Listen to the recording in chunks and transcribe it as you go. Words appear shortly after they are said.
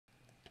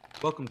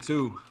Welcome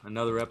to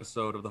another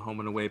episode of the Home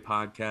and Away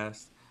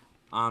podcast.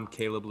 I'm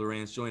Caleb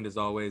Lawrence, joined as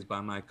always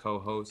by my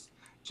co-host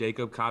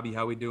Jacob Cobby.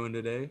 How we doing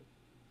today?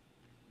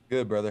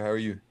 Good, brother. How are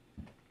you?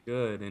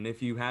 Good. And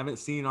if you haven't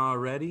seen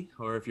already,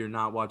 or if you're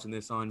not watching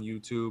this on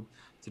YouTube,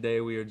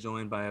 today we are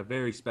joined by a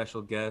very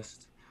special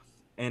guest,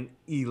 an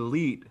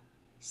elite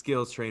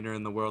skills trainer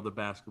in the world of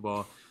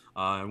basketball,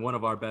 and one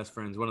of our best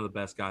friends, one of the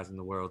best guys in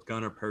the world,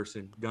 Gunnar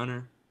Person.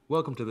 Gunnar,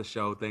 welcome to the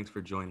show. Thanks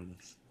for joining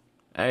us.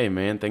 Hey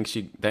man, thanks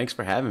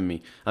for having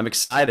me. I'm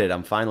excited.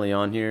 I'm finally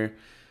on here.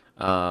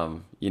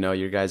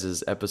 Your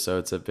guys'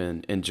 episodes have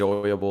been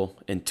enjoyable,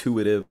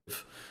 intuitive,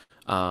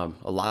 a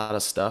lot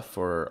of stuff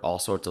for all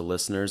sorts of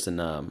listeners,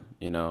 and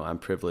I'm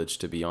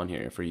privileged to be on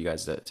here for you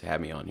guys to have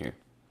me on here.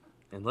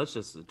 And let's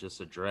just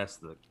address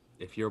the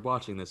if you're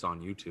watching this on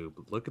YouTube,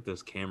 look at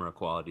this camera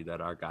quality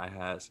that our guy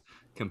has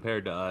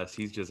compared to us.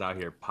 He's just out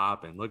here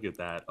popping. Look at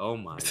that. Oh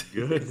my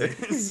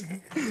goodness.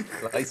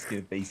 Light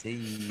skin face. Hey,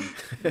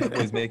 that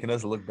boy's making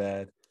us look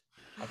bad.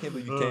 I can't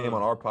believe you came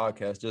on our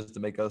podcast just to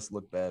make us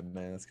look bad,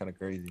 man. That's kind of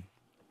crazy.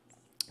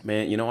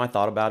 Man, I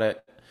thought about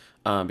it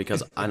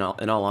because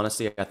in all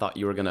honesty, I thought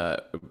you were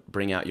gonna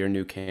bring out your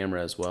new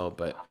camera as well.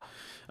 But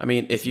I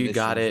mean, if you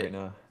got Missions it,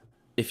 right now.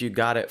 if you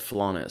got it,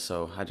 flaunt it.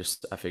 So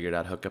I figured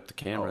I'd hook up the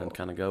camera and Oh,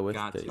 kind of go with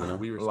Got it. to.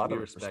 We, a lot we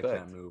of respect that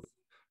respect. move.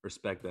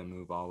 Respect that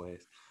move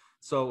always.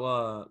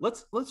 So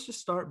let's just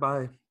start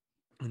by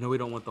I know we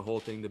don't want the whole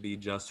thing to be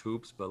just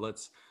hoops, but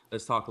let's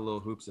talk a little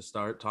hoops to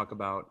start. Talk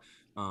about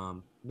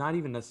not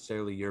even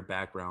necessarily your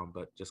background,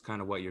 but just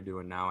kind of what you're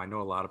doing now. I know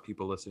a lot of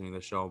people listening to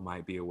the show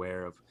might be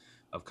aware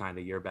of kind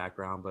of your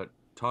background, but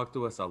talk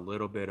to us a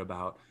little bit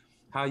about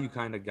how you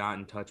kind of got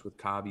in touch with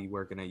Kabi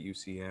working at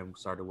UCM,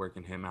 started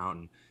working him out,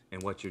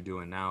 and what you're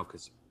doing now,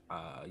 because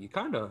you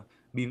kind of, I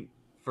mean,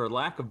 for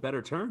lack of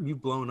better term,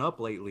 you've blown up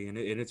lately, and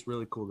it's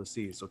really cool to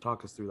see. So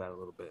talk us through that a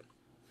little bit.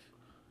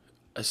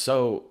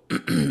 So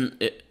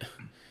it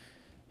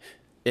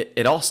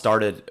it all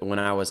started when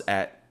I was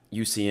at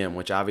UCM,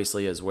 which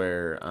obviously is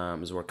where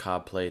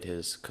Cobb played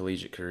his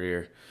collegiate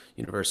career,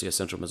 University of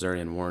Central Missouri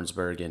in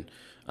Warrensburg, and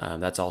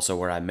that's also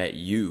where I met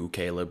you,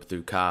 Caleb,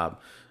 through Cobb.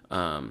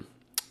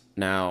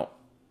 Now,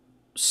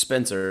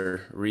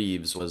 Spencer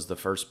Reeves was the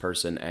first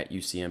person at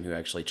UCM who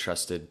actually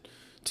trusted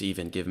to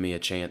even give me a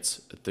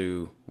chance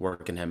through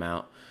working him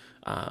out.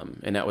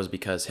 And that was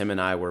because him and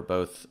I were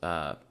both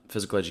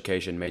physical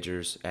education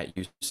majors at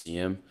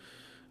UCM.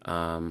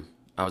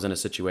 I was in a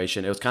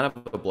situation, it was kind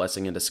of a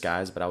blessing in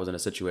disguise, but I was in a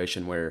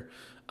situation where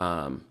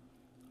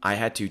I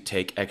had to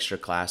take extra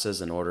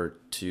classes in order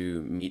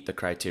to meet the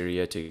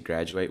criteria to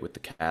graduate with the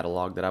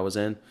catalog that I was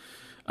in.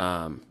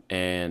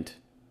 And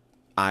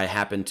I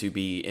happened to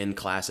be in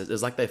classes.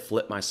 It's like they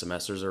flipped my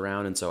semesters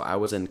around. And so I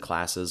was in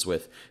classes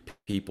with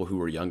people who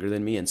were younger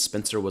than me, and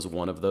Spencer was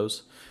one of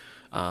those.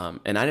 And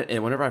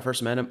whenever I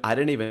first met him, I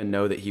didn't even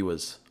know that he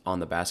was on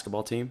the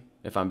basketball team.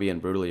 If I'm being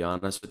brutally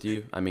honest with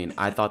you, I mean,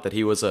 I thought that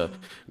he was a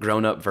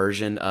grown-up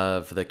version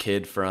of the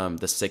kid from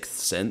The Sixth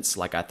Sense.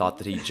 Like I thought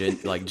that he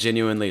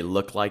genuinely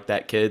looked like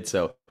that kid.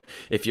 So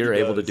if He you're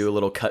able to do a does.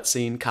 little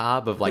cutscene,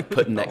 Cobb, of like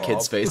putting that Oh,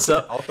 kid's face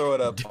up, I'll throw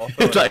it up. I'll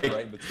throw dude, it up like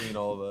right in between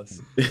all of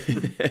us.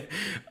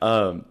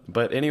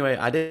 but anyway,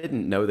 I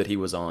didn't know that he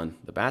was on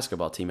the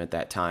basketball team at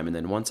that time. And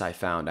then once I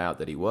found out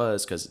that he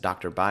was, because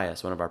Dr.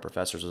 Bias, one of our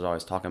professors, was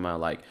always talking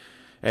about like,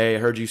 hey, I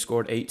heard you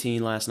scored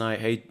 18 last night.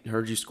 Hey,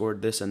 heard you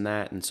scored this and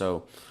that. And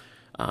so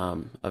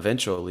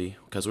eventually,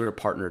 because we were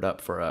partnered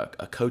up for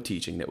a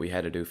co-teaching that we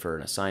had to do for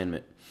an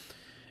assignment.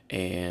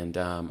 And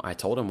I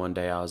told him one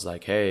day, I was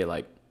like, hey,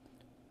 like,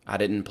 I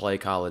didn't play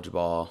college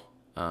ball.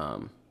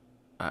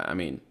 I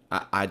mean,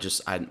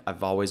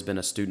 I've always been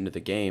a student of the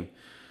game.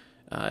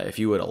 If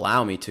you would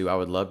allow me to, I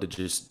would love to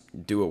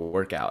just do a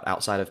workout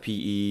outside of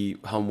PE,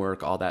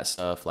 homework, all that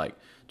stuff. Like,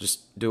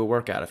 just do a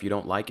workout. If you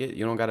don't like it,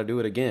 you don't got to do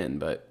it again.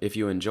 But if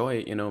you enjoy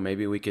it,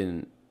 maybe we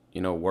can,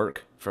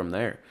 work from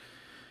there.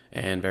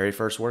 And very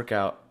first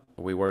workout,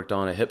 we worked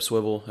on a hip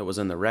swivel. It was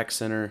in the rec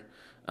center.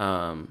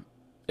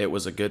 It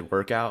was a good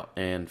workout,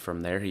 and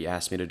from there he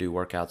asked me to do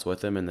workouts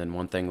with him, and then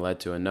one thing led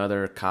to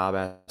another. Cobb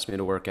asked me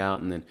to work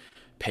out, and then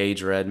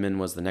Paige Redmond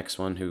was the next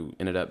one who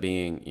ended up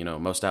being,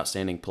 most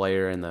outstanding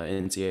player in the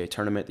NCAA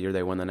tournament the year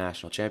they won the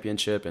national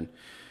championship, and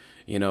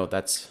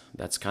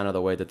that's kind of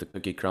the way that the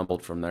cookie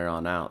crumbled from there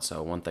on out.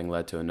 So one thing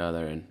led to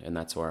another, and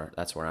that's where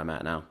I'm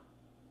at now.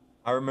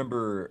 I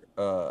remember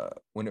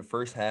when it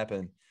first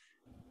happened.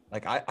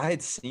 Like I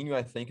had seen you,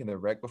 I think, in the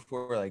rec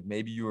before. Like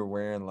maybe you were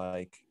wearing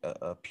like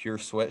a pure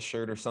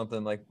sweatshirt or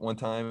something like one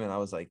time, and I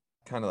was like,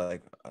 kind of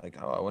like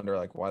oh, I wonder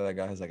like why that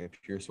guy has like a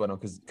pure sweat on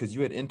because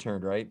you had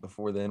interned right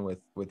before then with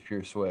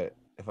Pure Sweat,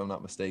 if I'm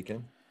not mistaken, or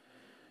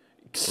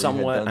you had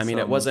Somewhat. done I mean,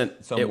 it some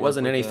wasn't some it work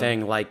wasn't with them.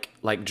 anything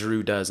like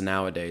Drew does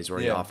nowadays, where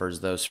he Yeah. offers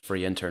those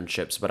free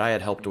internships. But I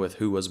had helped with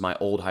who was my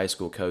old high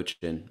school coach,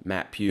 and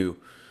Matt Pugh,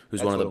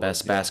 who's one That's of what the it was.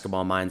 best Yeah.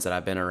 basketball minds that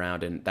I've been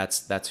around, and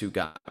that's who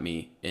got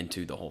me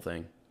into the whole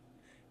thing.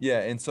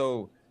 Yeah. And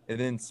so and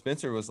then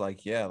Spencer was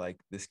like, yeah, like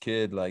this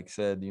kid like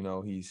said,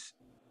 he's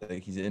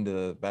like he's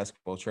into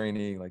basketball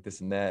training, like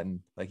this and that, and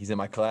like he's in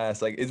my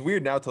class. Like it's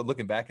weird now to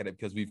looking back at it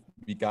because we've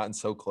gotten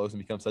so close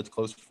and become such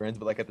close friends.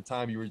 But like at the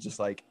time, you were just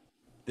like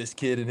this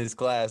kid in his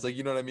class, like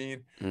you know what I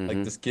mean? Like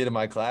Mm-hmm. this kid in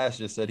my class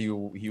just said he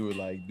would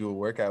like do a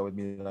workout with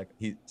me. Like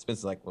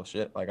Spencer's like, well,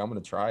 shit, like I'm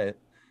gonna try it,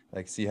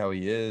 like see how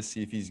he is,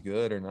 see if he's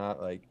good or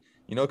not, like.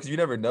 You know, because you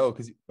never know.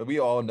 Because we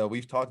all know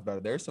we've talked about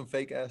it. There's some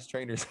fake ass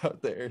trainers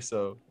out there.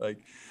 So like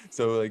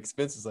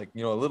Spence is like,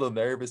 you know, a little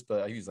nervous,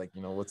 but he was like,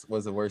 you know,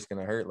 what's the worst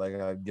gonna hurt? Like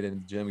I get in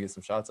the gym, get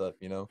some shots up,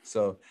 you know.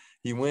 So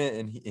he went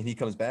and he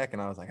comes back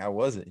and I was like, how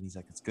was it? And he's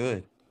like, it's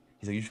good.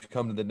 He's like, you should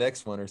come to the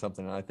next one or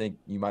something. And I think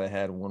you might have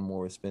had one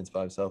more with Spence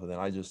by himself. And then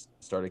I just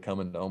started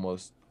coming to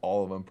almost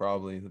all of them,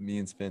 probably. Me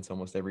and Spence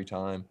almost every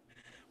time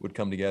would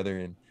come together,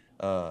 and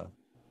uh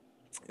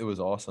it was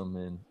awesome.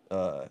 And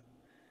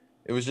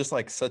it was just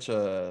like such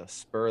a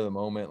spur of the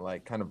moment,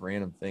 like kind of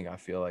random thing. I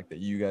feel like that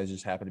you guys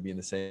just happen to be in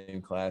the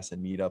same class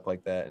and meet up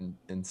like that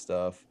and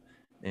stuff.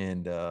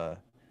 And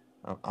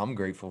I'm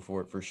grateful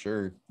for it for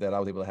sure that I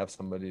was able to have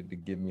somebody to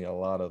give me a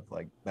lot of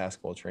like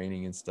basketball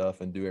training and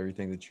stuff and do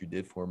everything that you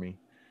did for me.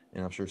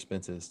 And I'm sure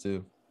Spence is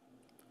too.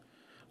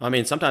 I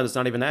mean, sometimes it's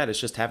not even that. It's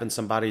just having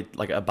somebody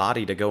like a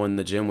body to go in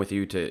the gym with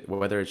you to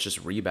whether it's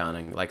just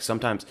rebounding. Like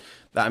sometimes,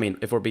 I mean,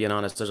 if we're being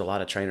honest, there's a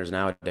lot of trainers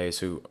nowadays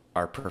who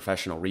are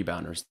professional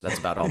rebounders. That's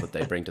about all that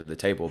they bring to the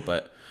table.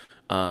 But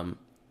um,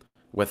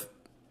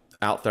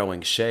 without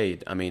throwing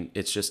shade, I mean,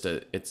 it's just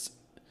it's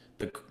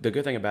the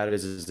good thing about it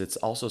is it's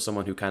also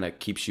someone who kind of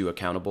keeps you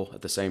accountable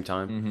at the same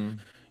time. Mm-hmm.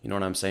 You know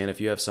what I'm saying?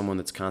 If you have someone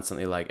that's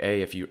constantly like,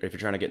 hey, if you're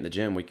trying to get in the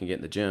gym, we can get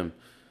in the gym,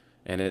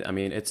 and I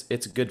mean,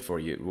 it's good for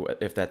you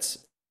if that's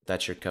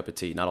your cup of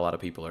tea. Not a lot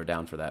of people are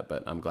down for that,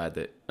 but I'm glad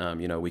that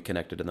we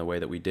connected in the way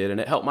that we did, and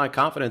it helped my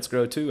confidence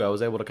grow too. I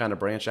was able to kind of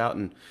branch out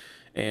and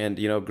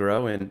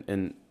grow,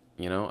 and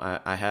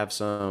I have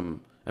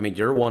some. I mean,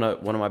 you're one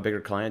of my bigger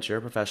clients. You're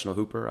a professional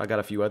hooper. I got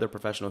a few other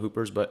professional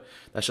hoopers, but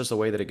that's just the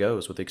way that it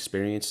goes with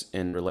experience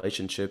and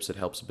relationships. It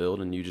helps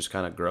build, and you just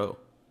kind of grow.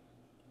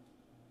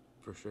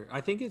 For sure.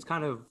 I think it's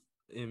kind of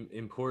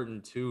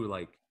important too,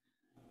 like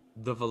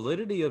the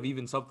validity of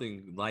even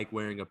something like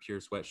wearing a pure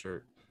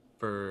sweatshirt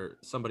for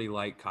somebody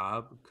like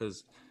Cobb,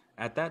 because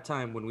at that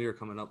time when we were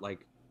coming up,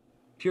 like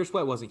Pure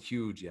Sweat wasn't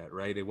huge yet,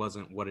 right? It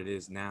wasn't what it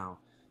is now.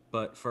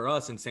 But for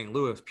us in St.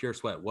 Louis, Pure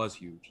Sweat was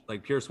huge.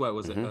 Like Pure Sweat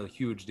was Hmm. a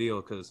huge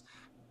deal because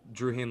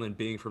Drew Hanlon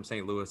being from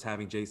St. Louis,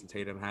 having Jason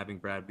Tatum, having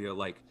Brad Beal,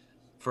 like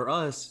for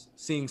us,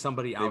 seeing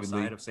somebody David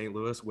outside Lee. of St.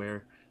 Louis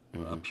wear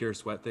a Hmm. Pure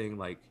Sweat thing,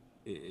 like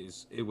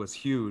it was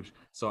huge.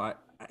 So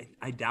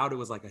I doubt it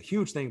was like a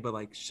huge thing, but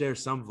like share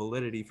some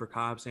validity for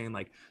Cobb saying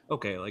like,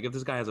 okay, like if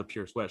this guy has a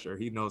Pure Sweatshirt,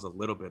 he knows a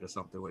little bit of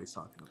something what he's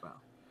talking about.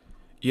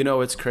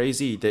 It's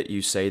crazy that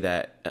you say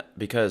that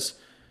because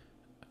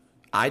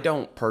I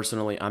don't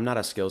personally, I'm not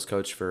a skills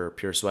coach for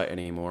Pure Sweat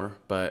anymore,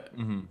 but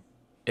Mm-hmm.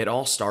 it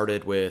all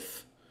started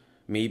with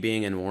me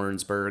being in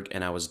Warrensburg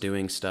and I was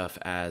doing stuff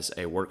as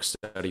a work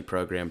study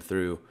program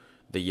through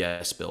the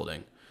Yes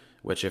Building,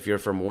 which if you're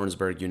from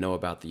Warrensburg, you know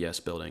about the Yes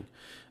Building.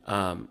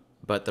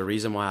 But the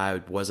reason why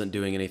I wasn't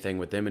doing anything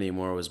with them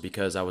anymore was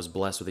because I was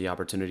blessed with the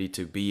opportunity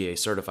to be a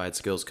certified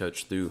skills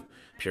coach through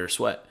Pure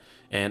Sweat.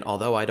 And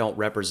although I don't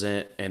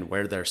represent and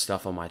wear their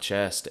stuff on my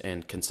chest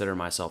and consider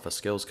myself a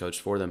skills coach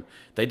for them,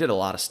 they did a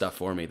lot of stuff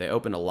for me. They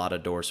opened a lot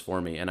of doors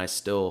for me. And I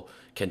still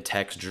can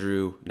text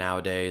Drew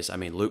nowadays. I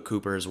mean, Luke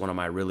Cooper is one of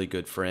my really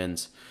good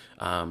friends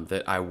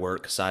that I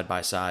work side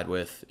by side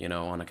with,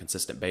 on a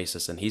consistent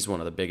basis. And he's one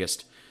of the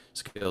biggest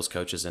skills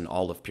coaches in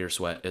all of Pure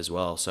Sweat as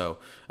well. So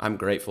I'm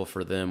grateful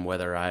for them,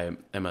 whether I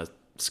am a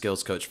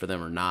skills coach for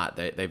them or not.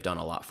 They've done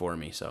a lot for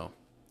me. So.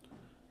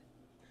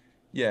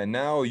 Yeah,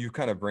 now you've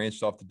kind of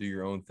branched off to do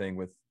your own thing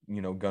with,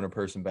 Gunner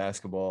Person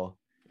basketball.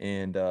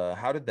 And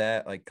how did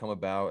that like come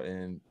about?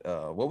 And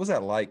what was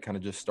that like kind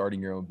of just starting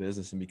your own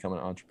business and becoming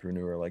an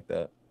entrepreneur like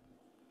that?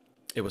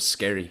 It was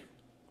scary.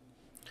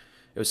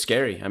 It was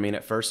scary. I mean,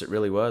 at first it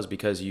really was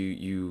because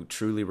you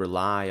truly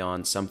rely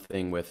on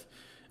something with,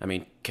 I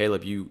mean,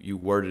 Caleb, you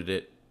worded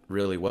it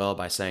really well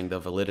by saying the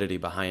validity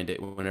behind it.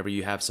 Whenever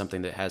you have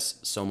something that has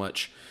so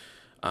much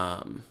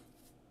um,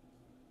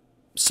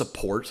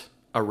 support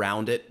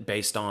around it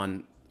based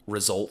on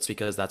results,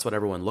 because that's what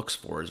everyone looks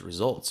for is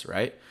results,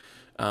 right?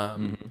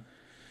 Mm-hmm.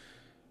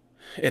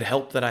 It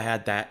helped that I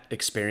had that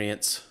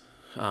experience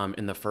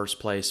in the first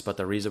place, but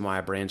the reason why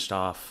I branched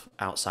off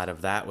outside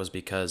of that was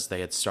because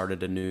they had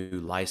started a new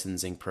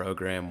licensing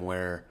program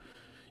where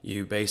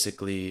you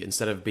basically,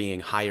 instead of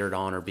being hired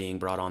on or being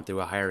brought on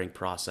through a hiring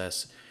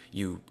process,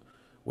 you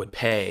would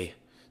pay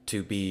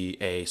to be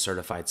a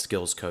certified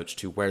skills coach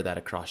to wear that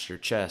across your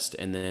chest.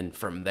 And then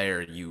from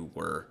there, you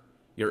were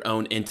your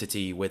own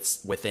entity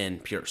within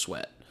Pure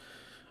Sweat.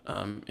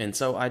 And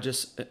so I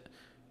just,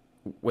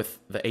 with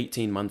the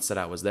 18 months that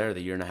I was there,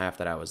 the year and a half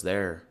that I was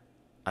there,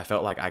 I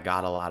felt like I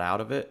got a lot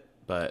out of it,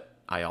 but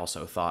I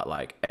also thought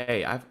like,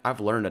 hey, I've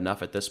learned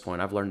enough at this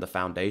point. I've learned the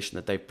foundation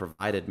that they've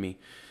provided me.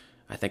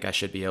 I think I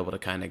should be able to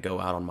kind of go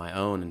out on my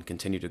own and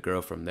continue to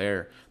grow from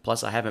there.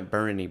 Plus, I haven't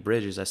burned any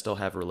bridges. I still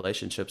have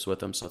relationships with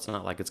them, so it's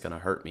not like it's going to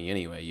hurt me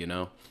anyway, you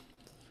know?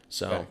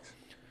 So, Facts.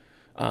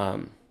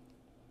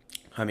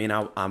 I mean,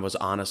 I was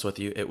honest with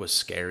you. It was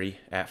scary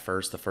at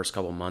first, the first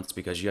couple months,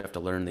 because you have to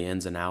learn the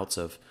ins and outs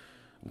of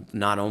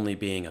not only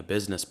being a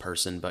business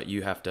person, but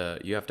you have to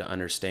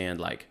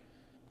understand, like,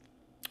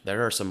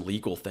 there are some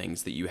legal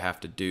things that you have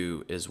to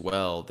do as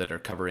well that are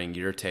covering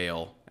your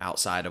tail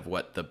outside of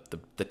what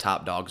the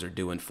top dogs are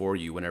doing for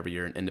you whenever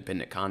you're an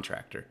independent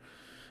contractor.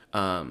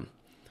 Um,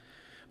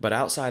 but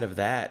outside of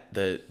that,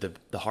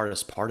 the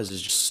hardest part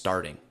is just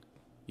starting.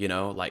 You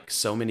know, like,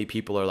 so many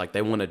people are like,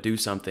 they want to do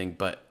something,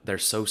 but they're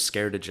so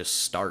scared to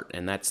just start,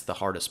 and that's the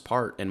hardest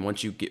part. And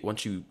once you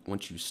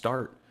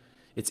start,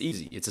 it's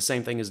easy. It's the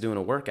same thing as doing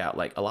a workout.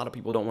 Like, a lot of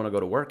people don't want to go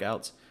to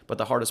workouts, but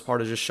the hardest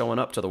part is just showing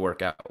up to the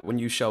workout. When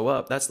you show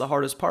up, that's the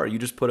hardest part. You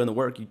just put in the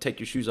work, you take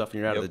your shoes off, and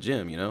you're out of Yep. the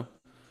gym, you know?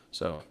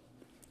 So,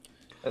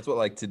 That's what,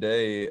 like,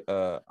 today,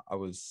 I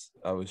was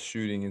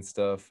shooting and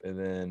stuff, and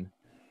then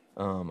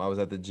I was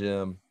at the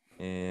gym,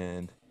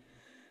 and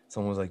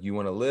someone was like, "You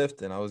want to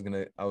lift?" And I was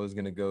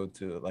gonna go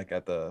to, like,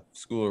 at the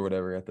school or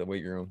whatever, at the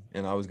weight room,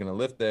 and I was gonna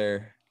lift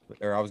there,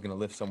 or I was gonna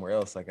lift somewhere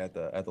else, like at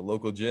the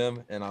local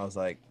gym. And I was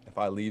like, if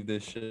I leave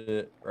this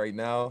shit right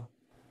now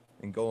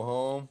and go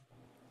home,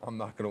 I'm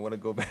not gonna want to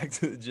go back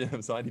to the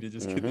gym. So I need to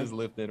just get hmm this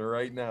lift in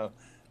right now.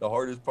 The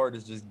hardest part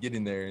is just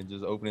getting there and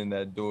just opening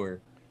that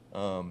door.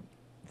 Um,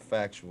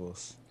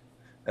 Factuals.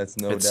 That's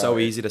no it's doubt. so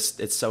easy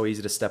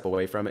to step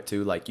away from it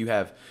too. Like, you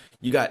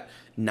got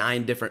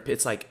nine different.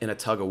 It's like in a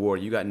tug of war.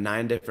 You got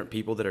nine different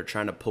people that are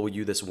trying to pull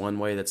you this one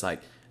way. That's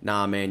like,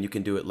 nah, man, you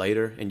can do it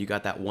later. And you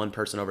got that one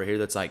person over here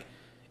that's like,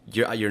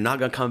 you're not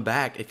gonna come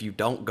back if you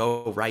don't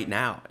go right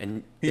now.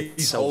 And it's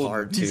He's so holding.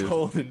 hard He's to,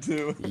 holding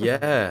too.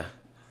 yeah.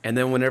 And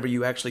then whenever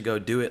you actually go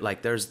do it,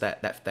 like, there's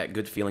that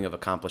good feeling of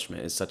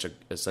accomplishment is such a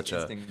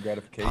Instant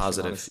gratification,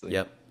 positive. honestly.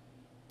 Yep,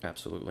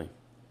 absolutely.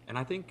 And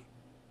I think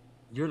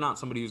you're not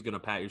somebody who's going to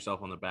pat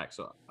yourself on the back.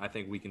 So I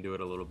think we can do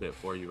it a little bit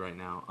for you right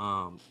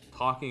now.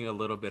 Talking a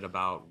little bit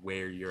about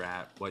where you're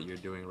at, what you're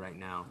doing right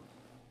now.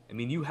 I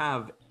mean, you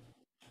have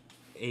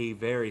a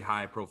very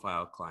high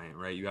profile client,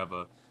 right? You have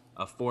a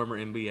former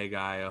NBA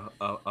guy,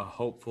 a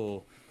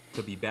hopeful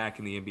to be back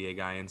in the NBA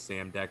guy in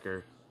Sam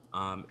Decker.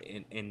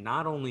 And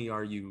not only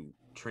are you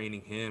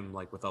training him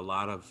like with a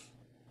lot of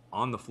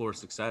on the floor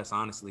success,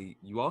 honestly,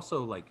 you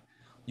also like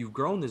you've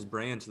grown this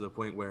brand to the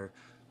point where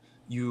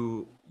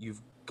you've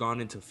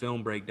gone into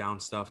film breakdown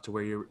stuff to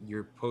where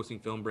you're posting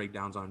film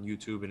breakdowns on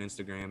YouTube and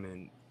Instagram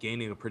and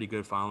gaining a pretty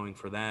good following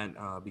for that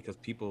because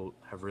people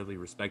have really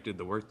respected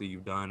the work that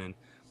you've done and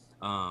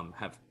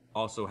have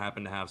also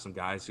happened to have some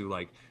guys who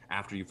like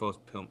after you post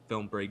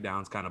film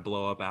breakdowns kind of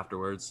blow up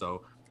afterwards,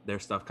 so their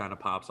stuff kind of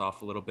pops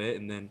off a little bit.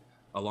 And then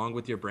along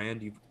with your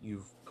brand,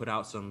 you've put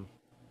out some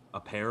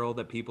apparel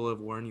that people have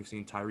worn. You've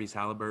seen Tyrese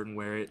Halliburton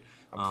wear it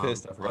I'm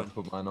pissed. I forgot to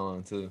put mine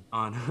on too.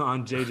 on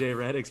JJ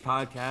Redick's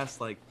podcast.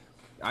 Like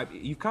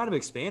you've kind of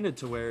expanded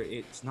to where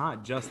it's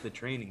not just the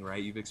training,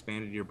 right? You've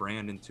expanded your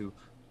brand into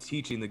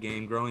teaching the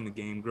game,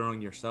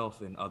 growing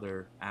yourself in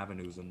other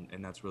avenues.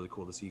 And that's really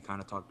cool to see.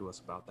 Kind of talk to us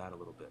about that a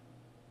little bit.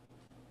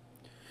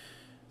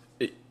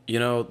 You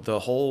know,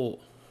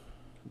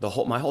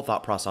 my whole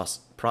thought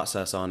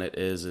process on it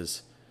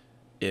is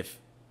if,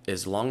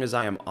 as long as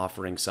I am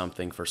offering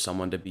something for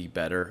someone to be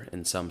better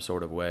in some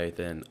sort of way,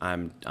 then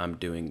I'm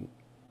doing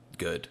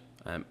good.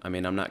 I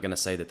mean, I'm not going to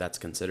say that that's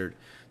considered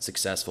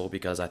successful,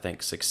 because I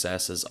think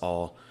success is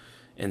all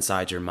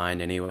inside your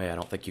mind anyway. I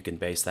don't think you can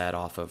base that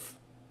off of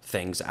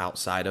things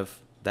outside of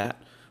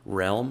that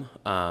realm.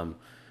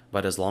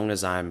 But as long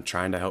as I'm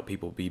trying to help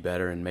people be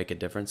better and make a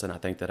difference, and I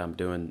think that I'm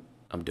doing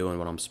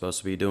what I'm supposed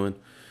to be doing.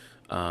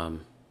 I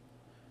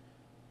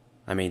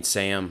mean,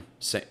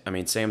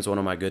 Sam's one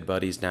of my good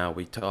buddies now.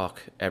 We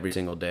talk every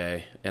single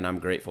day, and I'm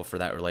grateful for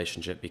that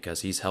relationship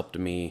because he's helped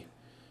me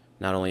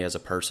not only as a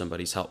person, but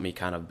he's helped me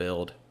kind of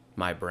build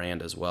my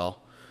brand as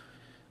well.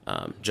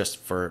 Just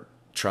for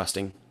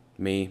trusting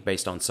me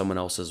based on someone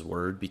else's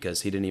word,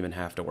 because he didn't even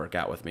have to work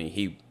out with me.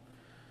 He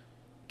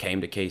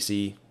came to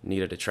KC,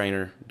 needed a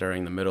trainer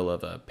during the middle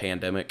of a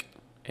pandemic,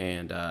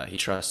 and he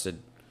trusted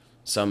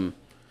some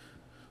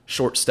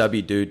short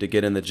stubby dude to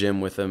get in the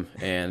gym with him.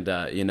 And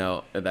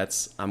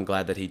I'm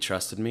glad that he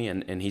trusted me,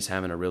 and he's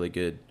having a really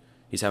good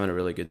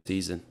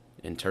season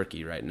in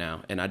Turkey right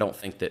now. And I don't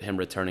think that him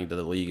returning to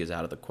the league is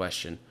out of the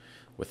question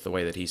with the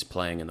way that he's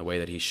playing and the way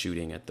that he's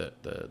shooting at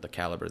the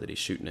caliber that he's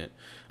shooting at.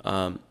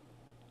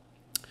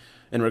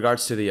 In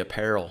regards to the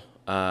apparel,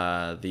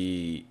 I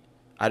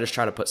just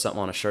try to put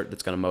something on a shirt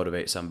that's going to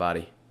motivate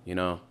somebody. You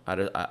know,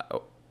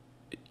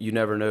 you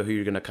never know who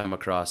you're going to come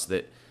across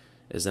that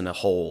is in a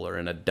hole or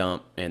in a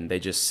dump, and they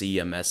just see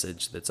a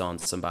message that's on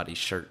somebody's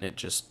shirt, and it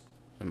just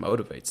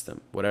motivates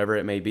them, whatever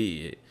it may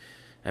be.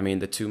 I mean,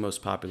 the two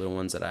most popular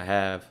ones that I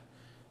have,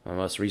 my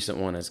most recent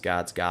one is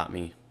God's Got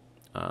Me,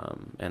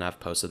 and I've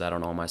posted that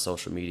on all my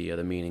social media,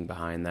 the meaning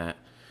behind that.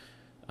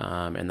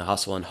 And the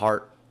Hustle and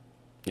Heart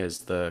is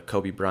the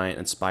Kobe Bryant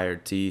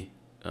inspired tee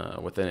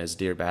within his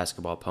Dear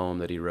Basketball poem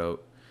that he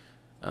wrote.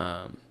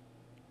 Um,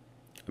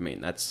 I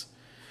mean, that's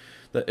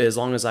as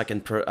long as I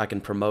can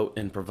promote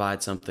and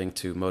provide something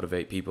to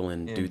motivate people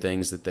and do And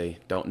things that they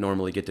don't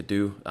normally get to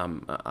do.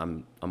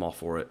 I'm all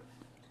for it.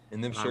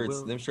 and And I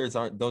will them shirts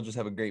aren't don't just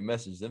have a great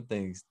message. Them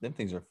things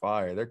are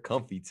fire. They're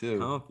comfy too.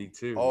 comfy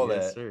too. All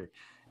Yes, that, sir.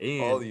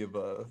 all And the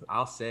above.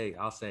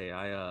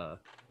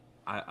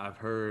 I've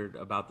heard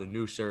about the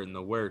new shirt in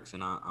the works,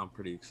 and I'm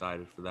pretty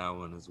excited for that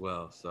one as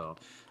well. So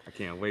I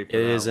can't wait for It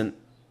that one. isn't.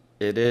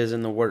 It is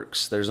in the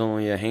works. There's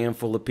only a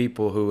handful of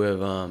people who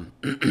have,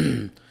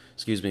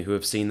 excuse me, who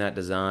have seen that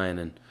design,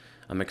 and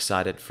I'm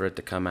excited for it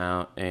to come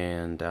out.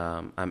 And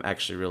I'm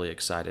actually really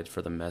excited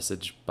for the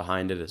message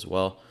behind it as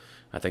well.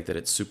 I think that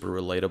it's super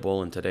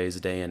relatable in today's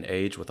day and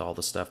age with all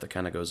the stuff that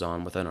kind of goes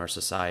on within our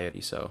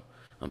society. So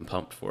I'm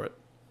pumped for it.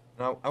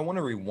 Now I want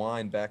to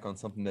rewind back on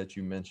something that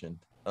you mentioned.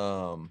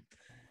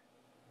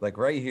 Like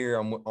right here,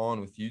 I'm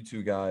on with you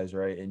two guys,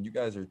 right? And you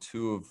guys are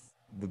two of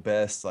the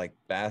best like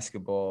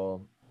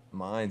basketball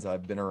minds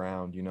I've been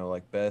around,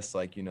 like best,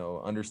 like,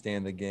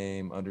 understand the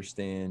game,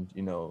 understand,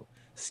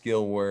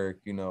 skill work,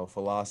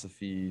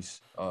 philosophies,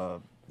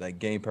 like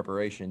game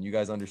preparation. You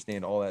guys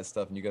understand all that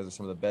stuff, and you guys are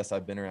some of the best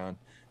I've been around,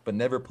 but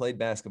never played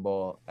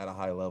basketball at a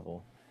high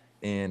level.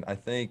 And I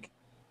think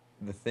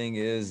the thing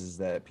is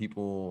that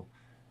people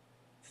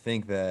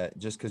think that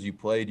just because you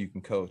played, you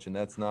can coach, and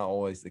that's not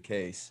always the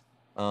case.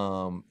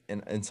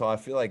 And so I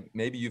feel like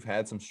maybe you've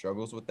had some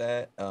struggles with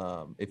that.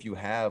 If you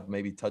have,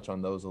 maybe touch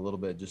on those a little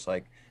bit. Just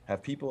like,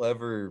 have people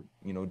ever,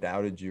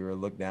 doubted you or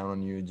looked down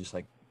on you and just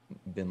like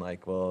been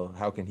like, well,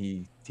 how can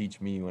he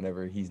teach me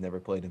whenever he's never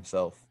played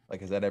himself?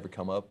 Like, has that ever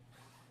come up?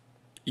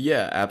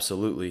 Yeah,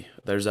 absolutely.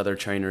 There's other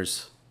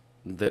trainers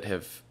that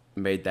have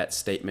made that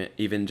statement,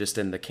 even just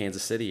in the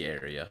Kansas City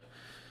area.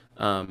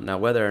 Now,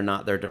 whether or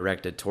not they're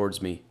directed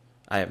towards me,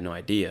 I have no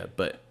idea,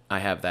 but I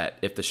have that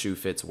if the shoe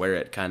fits, wear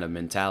it kind of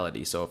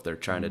mentality. So if they're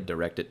trying to Mm-hmm.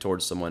 direct it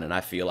towards someone and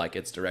I feel like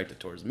it's directed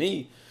towards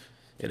me,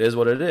 it is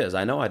what it is.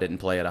 I know I didn't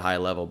play at a high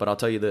level, but I'll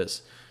tell you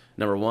this.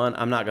 Number one,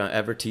 I'm not going to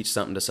ever teach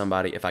something to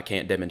somebody if I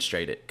can't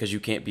demonstrate it, because you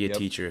can't be a Yep.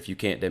 teacher if you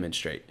can't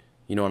demonstrate.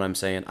 You know what I'm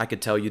saying? I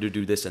could tell you to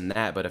do this and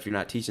that, but if you're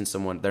not teaching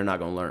someone, they're not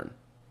going to learn.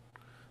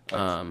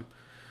 Facts.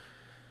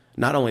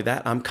 Not only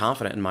that, I'm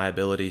confident in my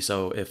ability.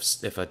 So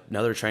if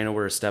another trainer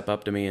were to step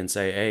up to me and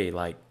say, "Hey,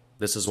 like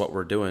this is what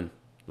we're doing,"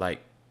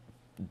 like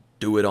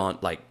do it on,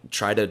 like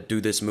try to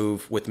do this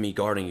move with me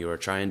guarding you, or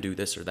try and do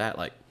this or that,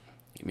 like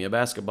give me a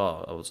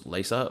basketball, I was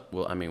lace up.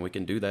 Well, I mean, we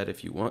can do that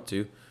if you want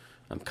to.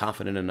 I'm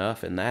confident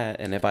enough in that.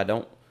 And if I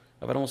don't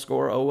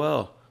score, oh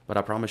well. But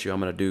I promise you, I'm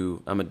gonna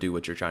do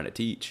what you're trying to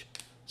teach.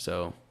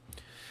 So,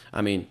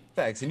 I mean,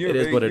 Facts. And it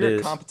is what it is.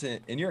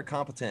 you're a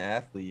competent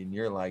athlete, and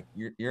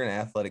you're an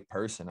athletic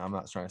person. I'm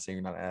not trying to say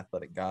you're not an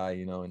athletic guy,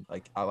 and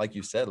like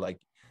you said, like,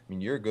 I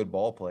mean, you're a good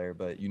ball player,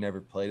 but you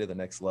never played at the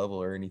next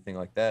level or anything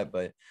like that.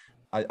 But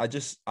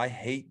I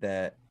hate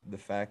that the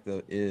fact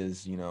that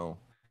is,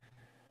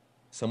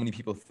 so many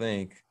people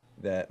think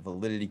that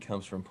validity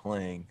comes from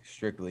playing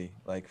strictly,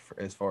 like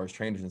as far as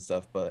trainers and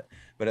stuff. But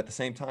at the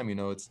same time,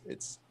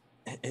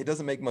 it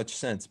doesn't make much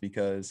sense,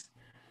 because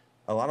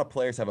a lot of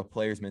players have a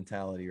player's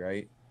mentality,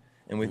 right?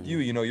 And with you,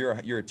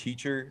 Mhm. you're a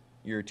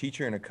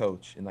teacher and a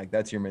coach, and like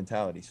that's your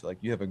mentality. So like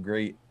you have a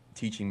great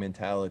teaching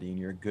mentality, and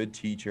you're a good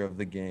teacher of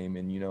the game,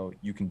 and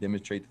you can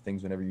demonstrate the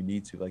things whenever you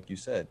need to, like you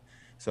said.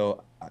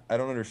 So I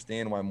don't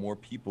understand why more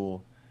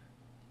people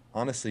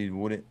honestly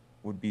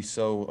would be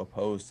so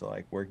opposed to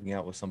like working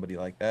out with somebody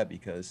like that,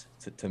 because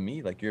to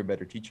me, like, you're a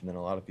better teacher than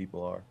a lot of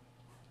people are.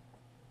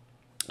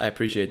 I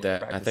appreciate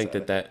that. I Practice think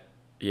at it.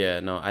 yeah,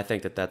 no, I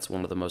think that that's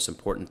one of the most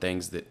important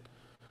things that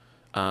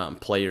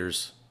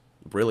players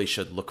really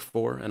should look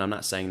for. And I'm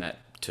not saying that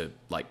to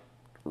like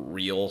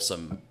reel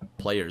some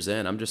players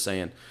in. I'm just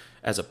saying,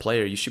 as a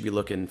player, you should be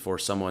looking for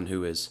someone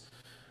who is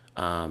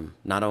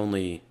not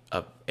only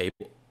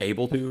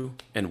able to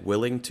and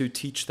willing to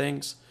teach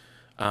things,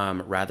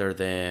 rather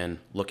than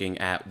looking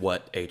at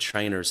what a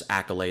trainer's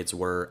accolades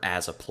were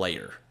as a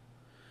player.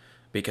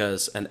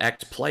 Because an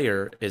ex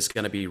player is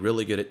going to be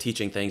really good at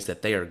teaching things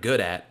that they are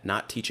good at,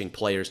 not teaching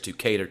players to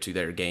cater to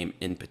their game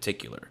in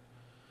particular,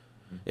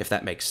 Mhm. if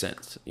that makes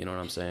sense. You know what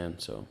I'm saying?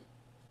 So,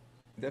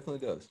 It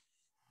definitely does.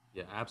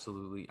 Yeah,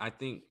 absolutely. I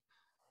think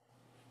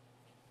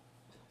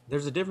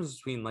there's a difference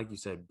between, like you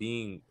said,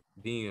 being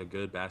a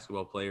good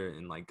basketball player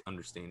and like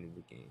understanding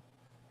the game.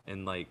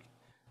 And like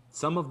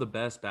some of the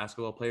best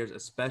basketball players,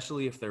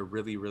 especially if they're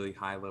really, really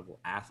high level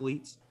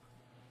athletes,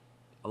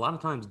 a lot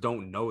of times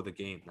don't know the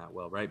game that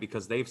well, right?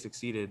 Because they've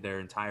succeeded their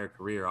entire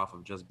career off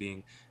of just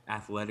being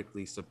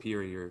athletically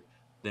superior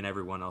than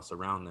everyone else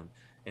around them.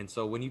 And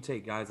so when you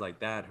take guys like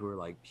that who are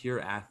like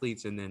pure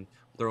athletes and then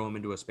throw them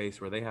into a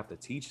space where they have to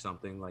teach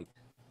something, like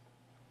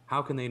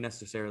how can they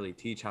necessarily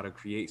teach how to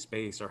create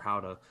space or how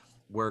to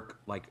work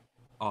like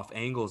off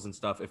angles and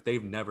stuff if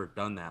they've never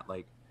done that?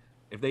 Like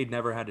if they'd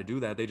never had to do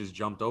that, they just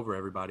jumped over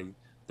everybody.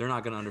 They're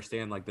not going to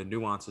understand like the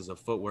nuances of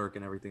footwork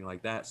and everything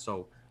like that.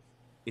 So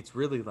it's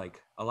really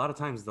like a lot of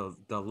times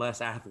the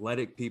less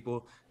athletic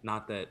people,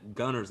 not that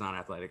Gunner's not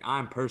athletic.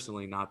 I'm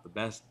personally not the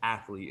best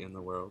athlete in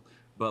the world,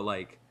 but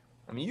like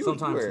I mean,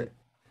 sometimes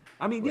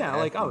I you mean, were an yeah,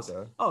 like athlete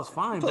though. I was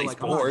You fine, but play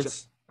like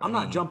sports. I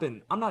mean,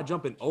 I'm not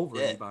jumping over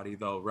yeah, anybody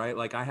though, right?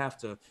 Like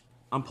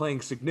I'm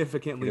playing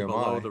significantly neither am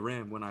below I. the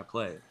rim when I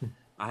play.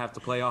 I have to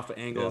play off of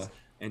Yeah. angles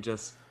and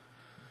just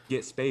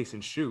get space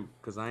and shoot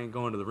because I ain't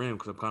going to the rim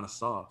because I'm kind of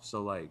soft.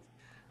 So like,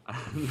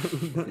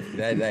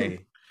 That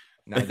day.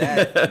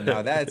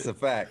 Now that's a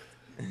fact.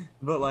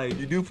 but like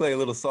You do play a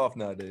little soft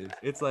nowadays.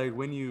 it's like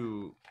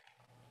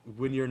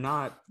when you're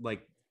not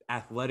like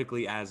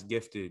athletically as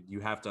gifted, you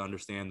have to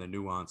understand the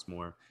nuance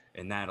more,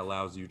 and that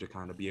allows you to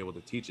kind of be able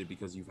to teach it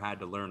because you've had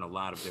to learn a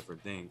lot of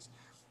different things.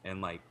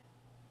 And like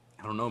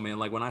I don't know, man,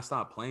 like when I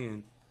stopped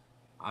playing,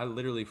 I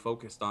literally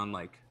focused on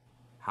like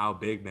how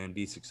big men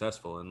be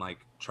successful and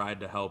like tried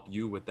to help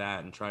you with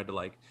that and tried to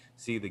like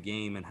see the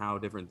game and how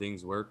different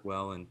things work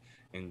well and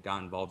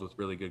got involved with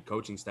really good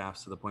coaching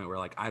staffs to the point where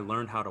like I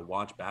learned how to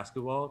watch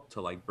basketball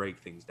to like break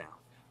things down.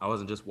 I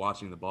wasn't just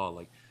watching the ball.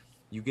 Like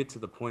you get to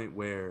the point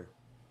where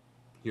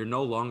you're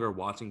no longer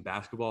watching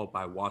basketball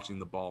by watching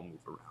the ball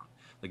move around.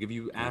 Like if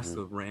you ask Hmm.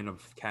 the random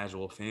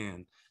casual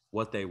fan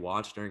what they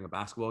watch during a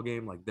basketball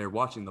game, like they're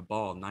watching the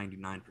ball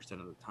 99%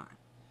 of the time.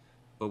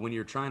 But when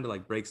you're trying to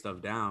like break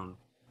stuff down,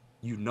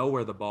 you know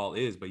where the ball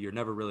is, but you're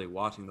never really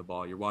watching the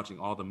ball. You're watching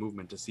all the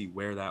movement to see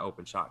where that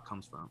open shot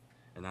comes from.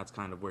 And that's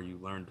kind of where you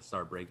learn to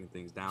start breaking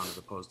things down as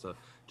opposed to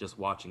just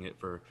watching it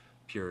for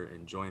pure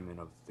enjoyment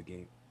of the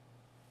game.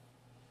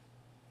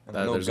 And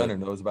I know There's a Gunner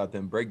knows about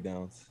them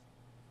breakdowns.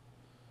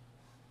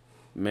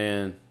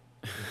 man.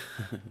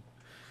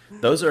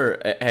 Those are,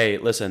 hey,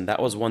 listen,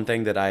 that was one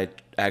thing that I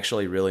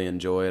actually really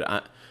enjoyed.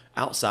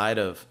 Outside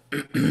of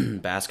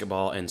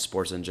basketball and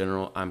sports in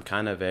general, I'm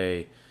kind of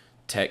a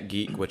tech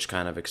geek, which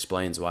kind of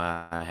explains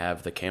why I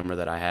have the camera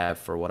that I have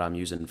for what I'm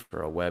using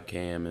for a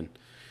webcam and,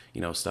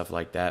 stuff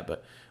like that.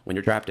 But when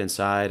you're trapped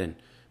inside and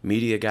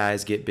media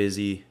guys get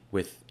busy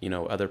with,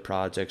 other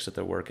projects that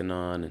they're working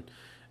on, and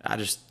I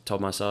just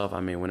told myself,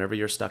 I mean, whenever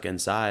you're stuck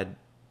inside,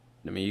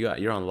 I mean,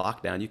 you're on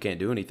lockdown, you can't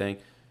do anything.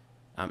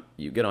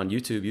 You get on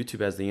YouTube.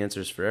 YouTube has the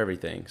answers for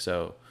everything.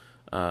 So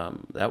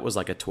that was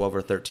like a 12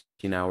 or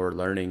 13-hour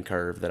learning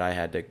curve that I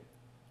had to,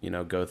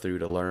 go through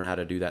to learn how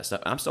to do that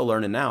stuff. I'm still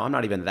learning now. I'm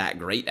not even that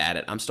great at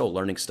it. I'm still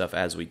learning stuff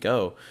as we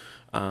go.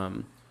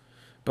 Um,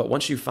 but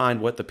once you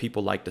find what the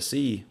people like to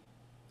see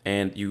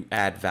and you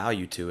add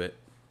value to it,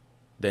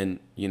 then,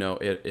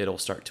 it'll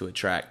start to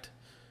attract,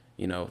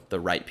 the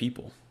right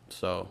people.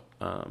 So,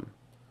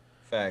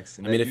 Facts.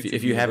 And I mean, that if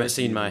YouTube you haven't University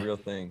seen is a my real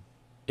thing.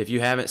 if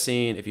you haven't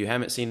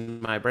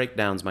seen my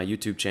breakdowns, my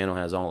YouTube channel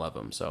has all of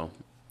them, so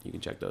you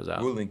can check those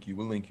out. We'll link you.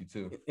 We'll link you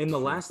too. And the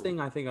It's really last cool. thing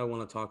I think I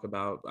want to talk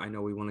about, I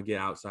know we want to get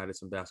outside of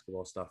some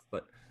basketball stuff,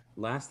 but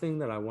last thing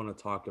that I want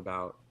to talk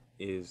about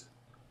is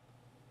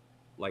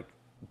like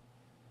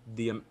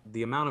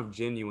the amount of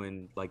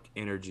genuine like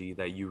energy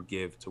that you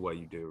give to what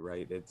you do,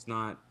 right? It's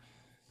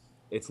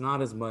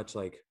not as much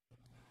like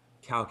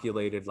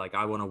calculated like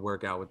I want to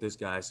work out with this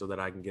guy so that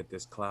I can get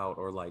this clout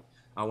or like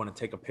I want to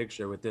take a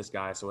picture with this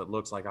guy so it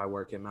looks like I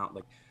work him out.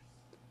 Like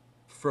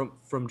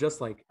from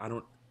just like I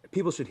don't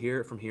people should hear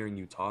it from hearing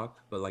you talk,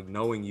 but like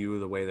knowing you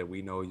the way that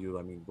we know you,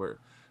 I mean, we're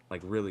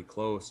like really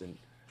close and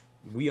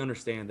we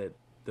understand that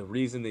the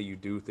reason that you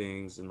do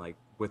things and like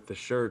with the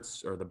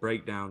shirts or the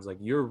breakdowns, like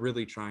you're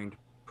really trying to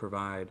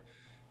provide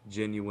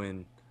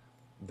genuine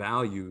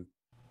value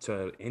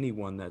to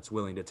anyone that's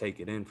willing to take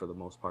it in for the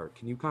most part.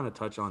 Can you kind of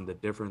touch on the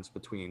difference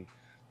between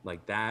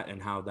like that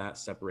and how that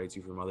separates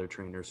you from other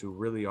trainers who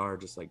really are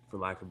just like, for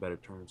lack of better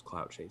terms,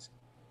 clout chasing?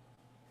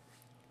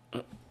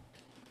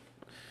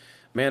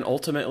 Man,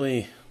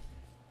 ultimately,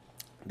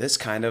 this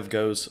kind of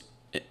goes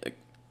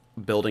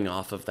building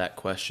off of that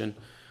question,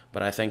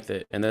 but I think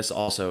that, and this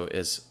also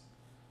is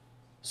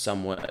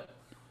somewhat,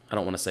 I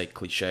don't want to say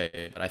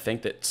cliche, but I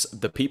think that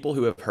the people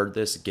who have heard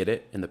this get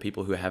it, and the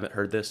people who haven't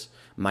heard this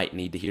might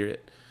need to hear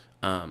it.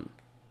 Um,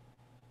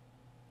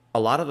 a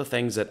lot of the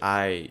things that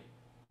I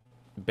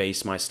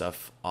base my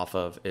stuff off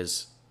of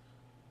is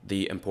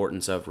the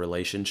importance of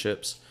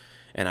relationships.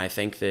 And I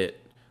think that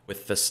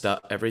with the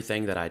stuff,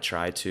 everything that I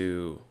try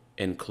to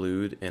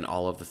include in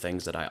all of the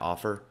things that I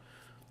offer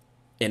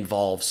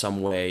involves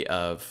some way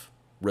of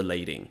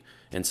relating.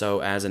 And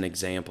so, as an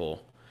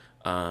example,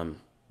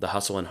 the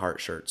Hustle and Heart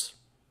shirts.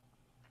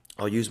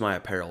 I'll use my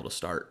apparel to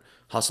start.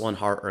 Hustle and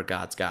Heart or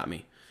God's Got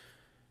Me.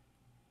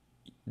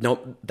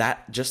 No,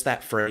 that just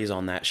that phrase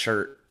on that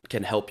shirt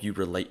can help you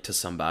relate to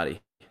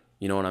somebody.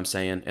 You know what I'm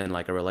saying? And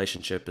like a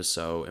relationship is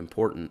so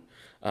important.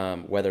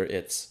 Whether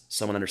it's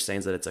someone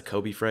understands that it's a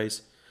Kobe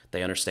phrase,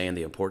 they understand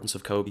the importance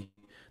of Kobe.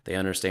 They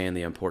understand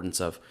the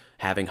importance of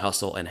having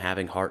hustle and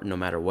having heart. No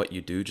matter what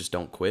you do, just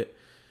don't quit.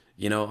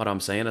 You know what I'm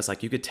saying? It's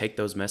like you could take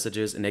those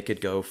messages and it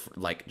could go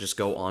like just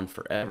go on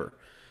forever.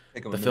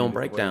 Take them The a million film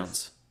different ways.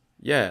 breakdowns.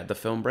 Yeah, the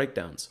film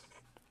breakdowns.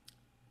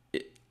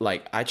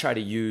 Like I try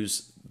to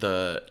use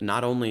the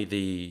not only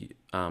the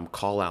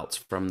call outs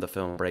from the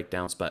film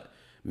breakdowns, but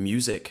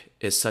music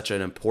is such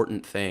an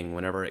important thing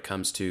whenever it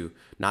comes to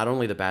not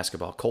only the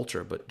basketball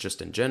culture, but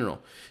just in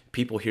general.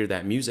 People hear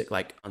that music,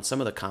 like on some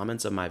of the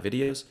comments of my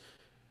videos,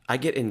 I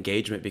get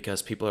engagement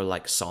because people are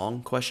like,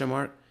 song question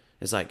mark.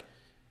 It's like,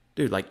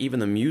 dude, like even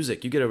the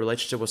music, you get a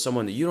relationship with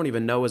someone that you don't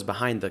even know is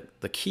behind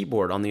the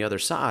keyboard on the other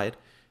side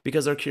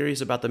because they're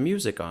curious about the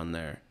music on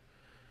there.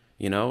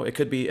 You know, it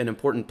could be an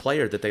important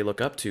player that they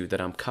look up to that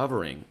I'm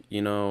covering.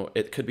 You know,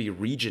 it could be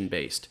region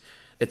based.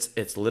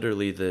 It's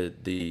literally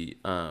the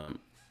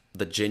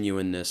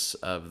genuineness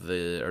of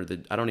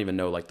the I don't even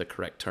know like the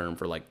correct term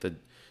for like the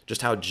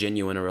just how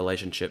genuine a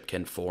relationship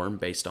can form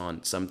based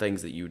on some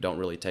things that you don't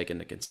really take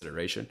into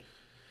consideration.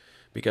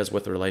 Because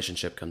with a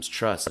relationship comes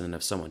trust, and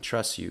if someone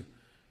trusts you,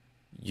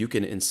 you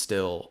can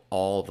instill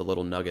all the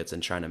little nuggets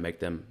in trying to make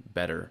them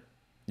better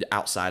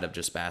outside of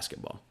just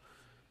basketball.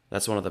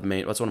 That's one of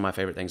my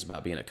favorite things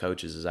about being a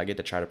coach is I get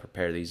to try to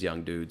prepare these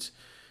young dudes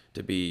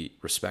to be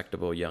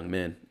respectable young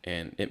men,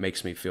 and it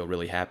makes me feel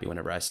really happy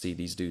whenever I see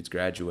these dudes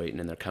graduating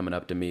and they're coming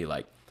up to me.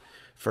 Like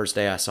first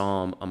day I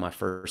saw them on my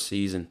first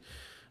season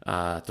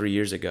 3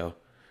 years ago,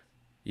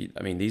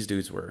 I mean these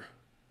dudes were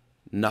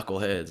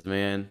knuckleheads,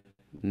 man,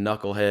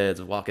 knuckleheads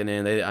walking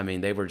in.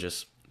 They were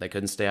just, they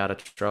couldn't stay out of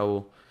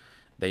trouble.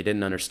 They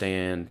didn't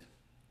understand,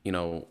 you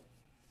know,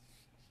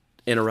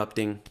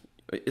 interrupting.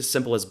 As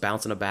simple as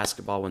bouncing a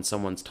basketball when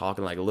someone's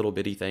talking, like little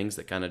bitty things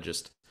that kind of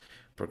just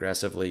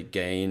progressively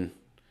gain,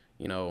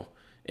 you know,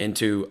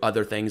 into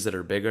other things that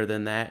are bigger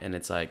than that. And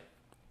it's like,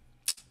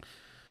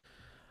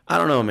 I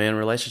don't know, man.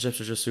 Relationships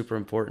are just super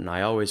important.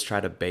 I always try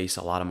to base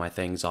a lot of my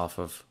things off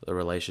of the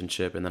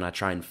relationship, and then I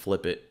try and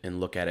flip it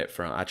and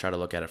I try to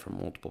look at it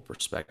from multiple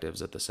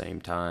perspectives at the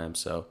same time.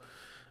 So,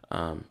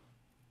 and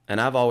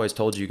I've always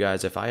told you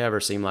guys, if I ever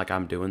seem like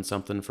I'm doing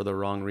something for the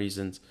wrong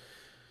reasons,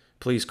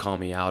 please call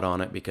me out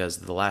on it, because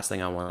the last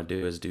thing I want to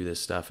do is do this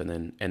stuff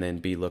and then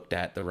be looked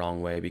at the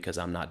wrong way because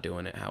I'm not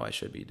doing it how I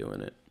should be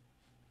doing it.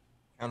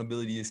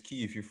 Accountability is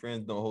key. If your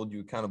friends don't hold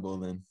you accountable,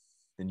 then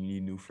you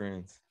need new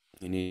friends.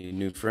 You need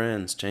new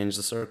friends. Change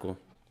the circle.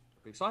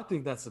 So I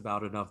think that's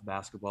about enough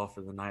basketball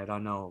for the night. I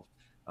know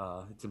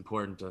it's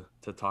important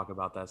to talk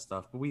about that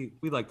stuff, but we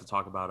like to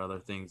talk about other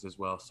things as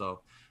well.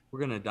 So we're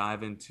going to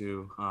dive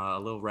into a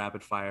little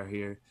rapid fire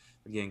here.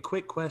 Again,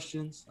 quick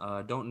questions.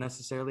 Don't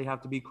necessarily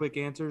have to be quick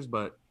answers,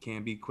 but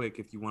can be quick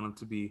if you want them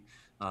to be.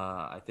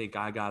 I think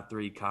I got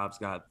 3, Cobb's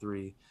got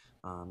 3.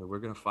 We're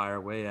going to fire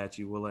away at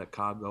you. We'll let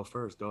Cobb go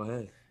first. Go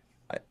ahead.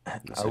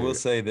 I will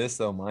say this,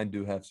 though. Mine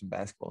do have some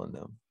basketball in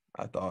them.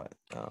 I thought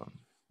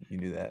you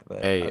knew that.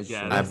 But hey,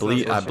 I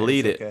bleed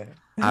it. Okay.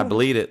 I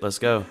bleed it. Let's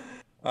go.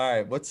 All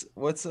right. What's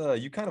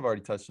you kind of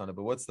already touched on it,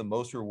 but what's the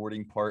most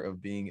rewarding part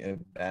of being a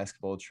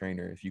basketball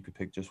trainer? If you could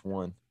pick just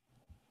one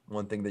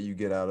thing that you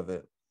get out of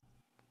it.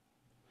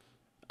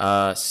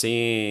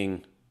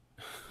 Seeing,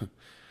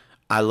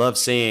 I love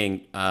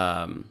seeing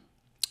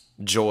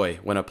joy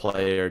when a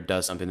player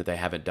does something that they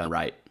haven't done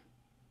right.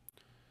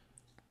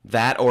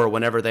 That, or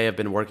whenever they have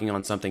been working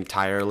on something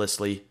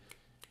tirelessly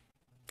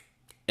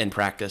in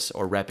practice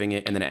or repping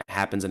it, and then it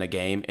happens in a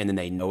game, and then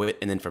they know it,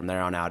 and then from there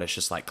on out, it's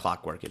just like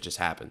clockwork. It just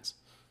happens.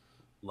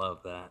 Love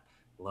that.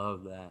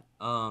 Love that.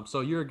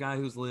 So you're a guy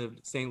who's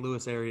lived St.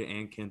 Louis area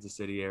and Kansas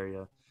City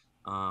area.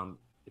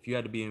 If you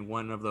had to be in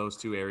one of those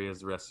 2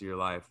 areas the rest of your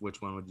life,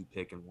 which one would you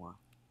pick and why?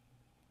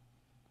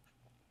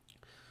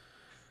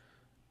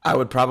 I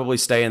would probably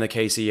stay in the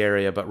KC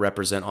area, but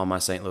represent all my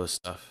St. Louis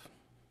stuff.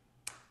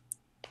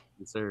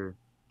 Yes, sir.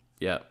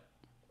 Yeah.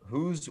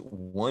 Who's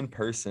one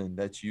person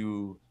that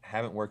you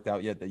haven't worked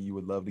out yet that you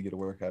would love to get a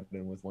workout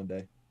in with one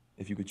day,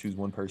 if you could choose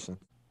one person?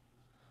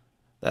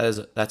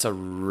 That's a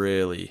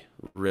really,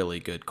 really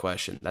good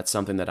question. That's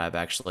something that I've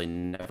actually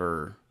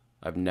never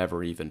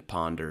even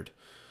pondered.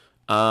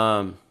 You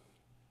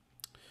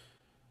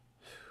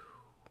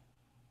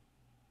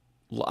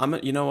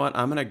know what?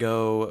 I'm gonna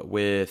go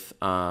with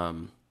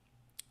CJ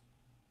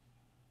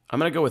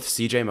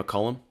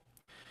McCollum.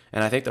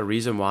 And I think the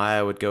reason why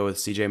I would go with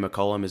CJ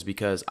McCollum is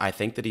because I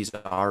think that he's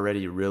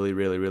already really,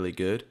 really, really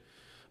good.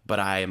 But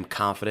I am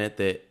confident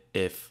that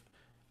if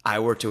I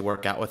were to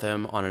work out with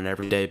him on an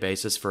everyday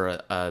basis for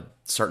a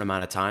certain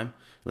amount of time,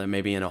 like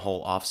maybe in a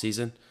whole off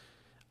season,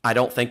 I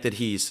don't think that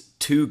he's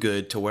too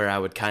good to where I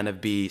would kind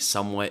of be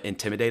somewhat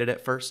intimidated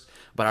at first.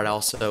 But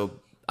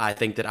I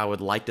think that I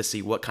would like to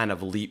see what kind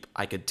of leap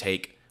I could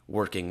take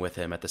working with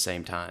him at the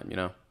same time, you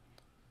know?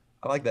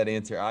 I like that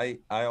answer. I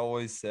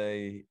always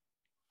say,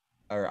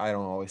 or I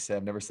don't always say,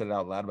 I've never said it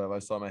out loud, but I've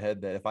always thought in my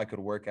head that if I could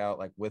work out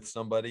like with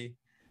somebody,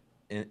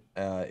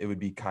 it would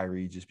be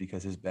Kyrie, just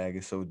because his bag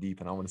is so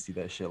deep and I want to see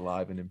that shit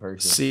live and in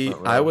person. See,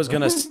 I was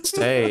gonna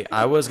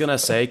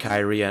say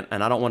Kyrie, and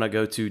I don't want to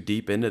go too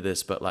deep into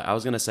this, but like I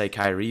was gonna say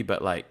Kyrie,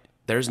 but like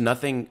there's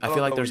nothing. I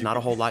feel like there's not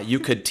a whole lot you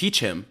could teach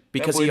him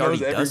because he already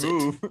does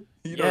it.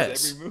 He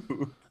knows every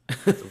move.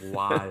 It's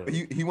wild.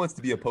 He wants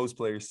to be a post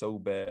player so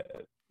bad.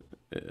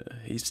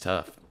 He's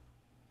tough.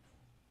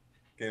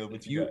 Caleb,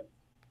 what you got?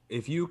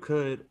 If you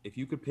could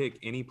pick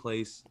any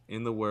place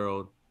in the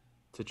world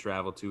to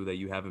travel to that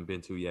you haven't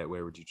been to yet,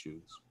 where would you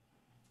choose?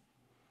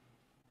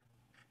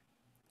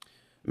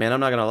 Man, I'm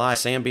not gonna lie.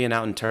 Sam being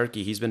out in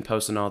Turkey, he's been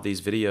posting all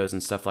these videos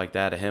and stuff like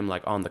that of him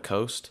like on the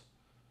coast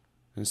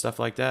and stuff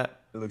like that.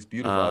 It looks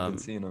beautiful. I've been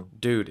seeing them.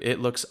 Dude, it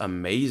looks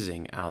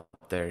amazing out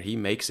there. He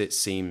makes it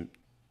seem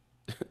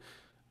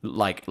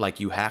like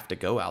you have to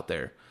go out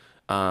there.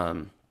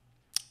 Um,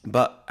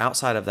 but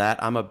outside of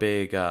that, I'm a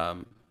big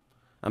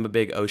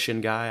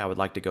ocean guy. I would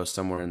like to go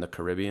somewhere in the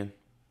Caribbean.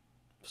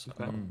 So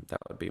Okay. that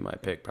would be my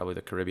pick, probably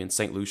the Caribbean,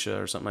 St. Lucia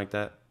or something like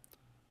that.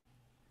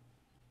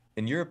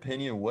 In your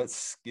opinion, what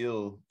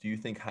skill do you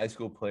think high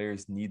school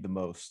players need the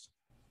most?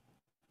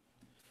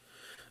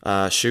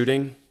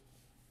 Shooting,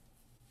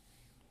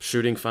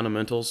 shooting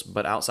fundamentals,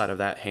 but outside of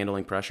that,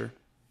 handling pressure.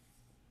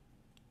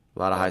 A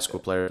lot of high school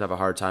Okay, players have a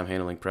hard time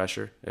handling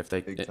pressure. If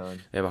big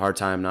time. they have a hard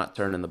time not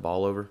turning the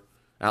ball over.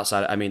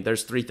 Outside, I mean,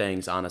 there's three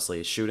things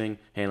honestly: shooting,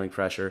 handling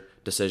pressure,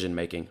 decision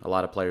making. A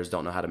lot of players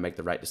don't know how to make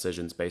the right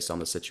decisions based on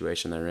the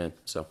situation they're in.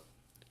 So,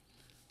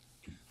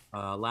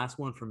 Last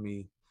one for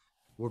me.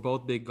 We're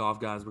both big golf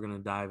guys. We're gonna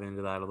dive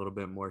into that a little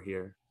bit more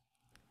here.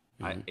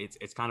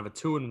 It's kind of a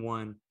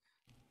 2-in-1.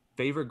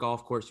 Favorite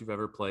golf course you've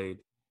ever played,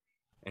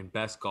 and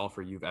best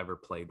golfer you've ever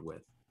played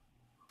with.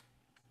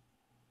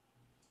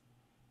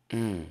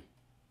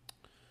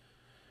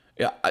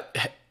 yeah,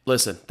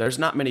 listen, there's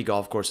not many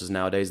golf courses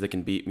nowadays that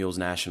can beat Mules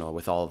National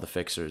with all of the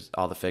fixers,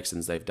 all the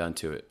fixins they've done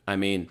to it. I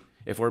mean,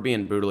 if we're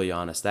being brutally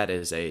honest,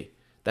 that's a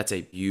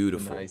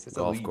beautiful Nice. It's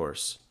golf elite.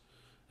 course.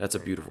 That's a Very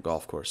beautiful nice.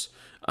 golf course.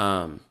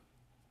 I'm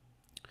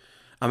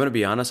gonna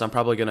be honest. I'm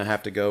probably gonna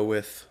have to go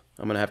with.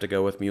 I'm gonna have to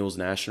go with Mules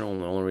National,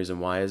 and the only reason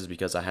why is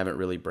because I haven't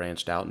really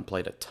branched out and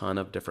played a ton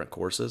of different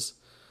courses.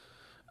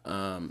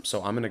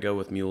 So I'm gonna go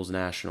with Mules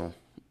National,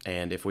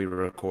 and if we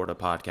record a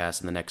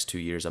podcast in the next 2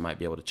 years, I might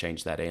be able to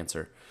change that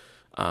answer.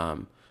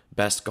 Um,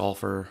 Best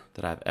golfer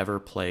that I've ever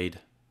played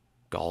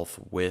golf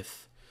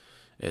with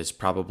is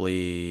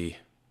probably,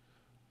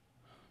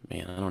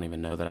 man, I don't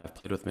even know that I've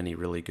played with many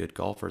really good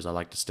golfers. I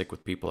like to stick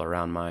with people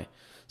around my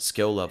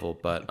skill level,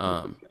 but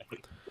I'd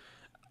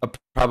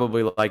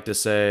probably like to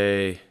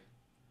say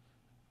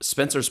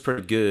Spencer's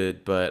pretty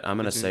good, but I'm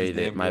gonna This dude say is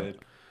that damn good.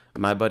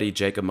 my buddy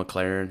Jacob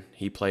McLaren,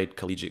 he played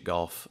collegiate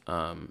golf.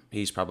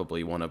 He's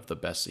probably one of the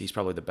best. He's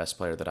probably the best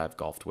player that I've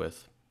golfed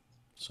with.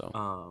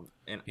 So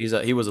And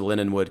he was a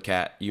Lindenwood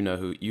cat. You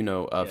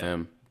know of yeah,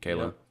 him, yeah,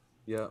 Caleb.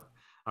 yeah.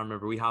 I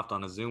remember we hopped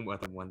on a Zoom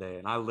with him one day,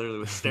 and I literally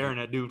was staring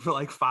at dude for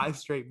like 5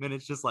 straight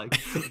minutes, just like,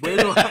 where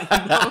do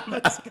I know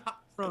this guy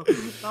from?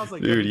 And I was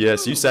like, yo, Dude, did you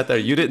yes, go you to sat there.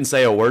 You didn't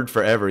say a word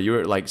forever. You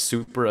were like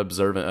super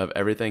observant of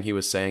everything he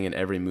was saying in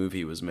every move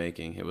he was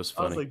making. It was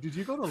I was funny. like, did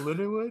you go to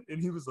Lindenwood? And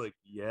he was like,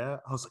 yeah.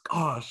 I was like,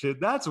 oh shit,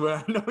 that's where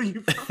I know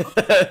you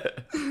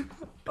from.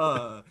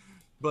 uh,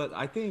 but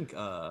I think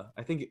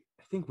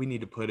we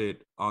need to put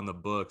it on the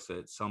books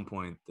at some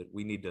point that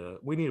we need to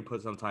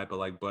put some type of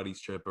like buddies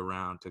trip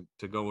around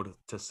to go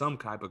to some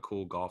type of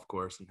cool golf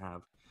course and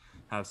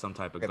have some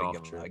type of Gotta golf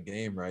get on trip. that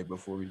game right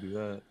before we do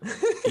that.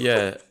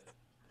 Yeah,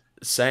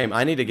 same.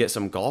 I need to get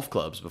some golf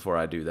clubs before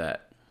I do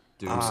that.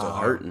 Dude, I'm still Ah,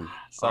 hurting.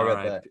 sorry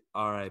about that.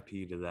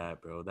 RIP to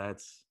that, bro.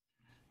 That's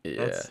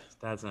Yeah.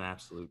 that's an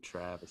absolute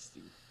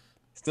travesty.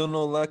 Still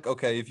no luck.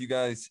 Okay, if you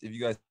guys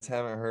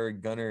haven't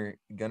heard, Gunner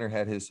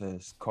had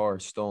his car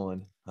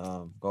stolen.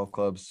 Golf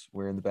clubs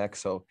were in the back.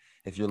 So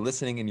if you're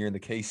listening and you're in the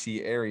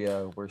KC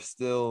area, we're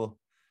still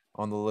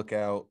on the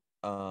lookout.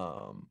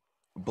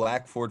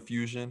 Black Ford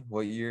Fusion.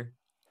 What year?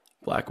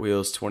 Black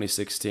Wheels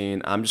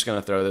 2016. I'm just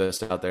gonna throw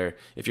this out there.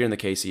 If you're in the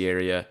Casey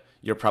area,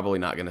 you're probably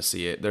not gonna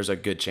see it. There's a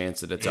good chance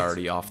that it's It's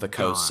already off the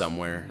coast gone.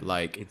 somewhere.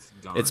 Like It's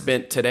it's gone.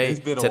 been today. It's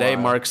been a Today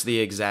while. marks the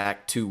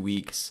exact 2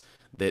 weeks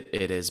that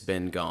it has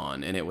been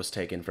gone, and it was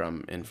taken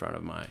from in front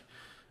of my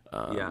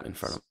Yeah. in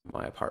front of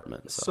my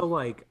apartment. So So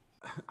like,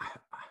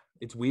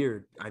 it's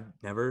weird. I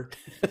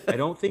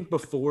don't think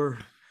before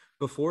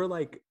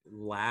like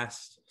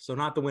last, so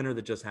not the winter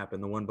that just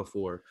happened, the one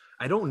before.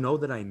 I don't know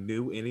that I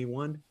knew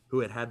anyone who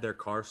had their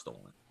car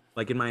stolen,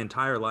 like in my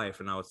entire life,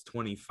 and I was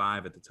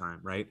 25 at the time,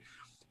 right?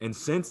 And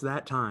since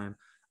that time,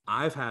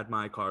 I've had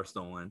my car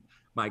stolen.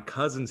 My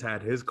cousin's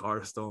had his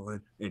car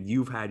stolen, and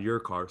you've had your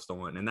car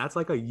stolen, and that's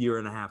like a year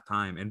and a half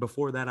time. And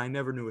before that, I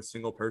never knew a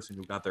single person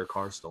who got their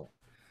car stolen.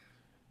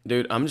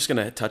 dude, I'm just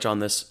gonna touch on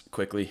this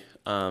quickly.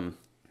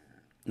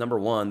 Number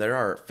one, there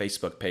are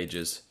Facebook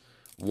pages.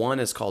 One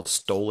is called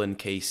Stolen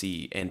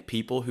KC, and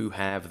people who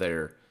have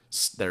their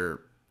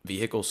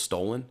vehicles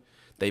stolen,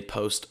 they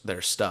post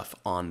their stuff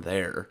on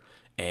there,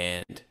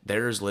 and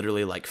there's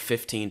literally like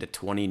 15 to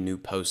 20 new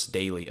posts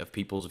daily of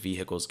people's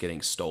vehicles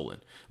getting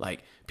stolen.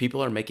 Like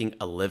people are making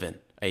a living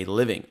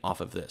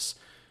off of this.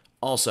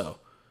 Also,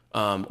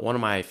 one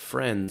of my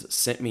friends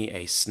sent me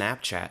a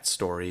Snapchat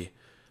story.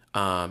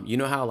 You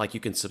know how like you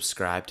can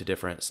subscribe to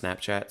different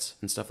Snapchats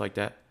and stuff like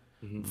that?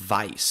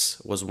 Vice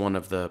was one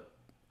of the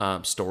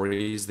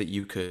stories that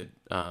you could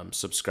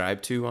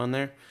subscribe to on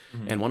there.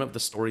 And one of the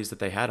stories that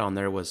they had on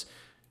there was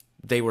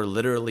they were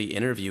literally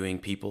interviewing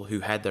people who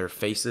had their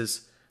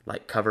faces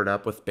like covered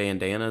up with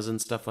bandanas and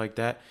stuff like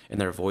that,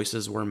 and their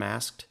voices were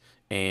masked.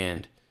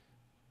 And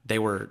they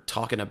were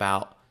talking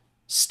about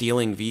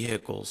stealing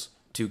vehicles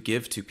to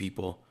give to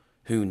people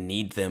who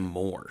need them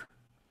more.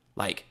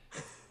 Like,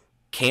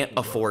 can't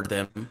afford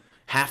them,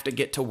 have to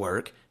get to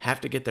work,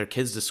 have to get their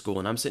kids to school.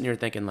 And I'm sitting here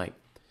thinking, like,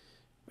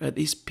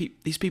 these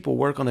people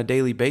work on a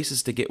daily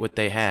basis to get what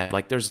they have.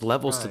 Like, there's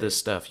levels to this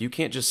stuff. You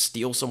can't just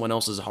steal someone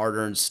else's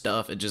hard-earned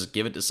stuff and just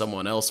give it to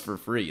someone else for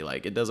free.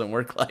 Like, it doesn't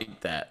work like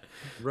that.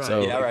 Right.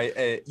 So, Yeah, right.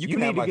 Hey, you can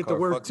need have to my get to car.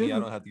 work Fuck me, too. I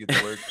don't have to get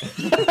to work.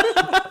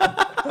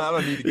 I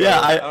don't need to go. yeah,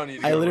 I don't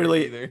need to I go to work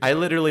literally, either. I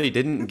literally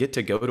didn't get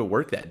to go to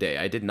work that day.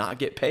 I did not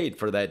get paid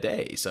for that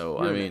day. So,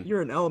 I mean,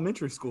 You're an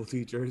elementary school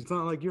teacher. It's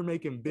not like you're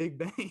making big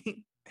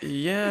bang.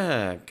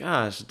 yeah,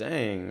 gosh,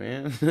 dang,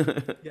 man.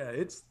 Yeah,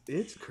 it's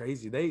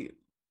crazy. They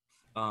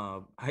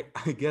I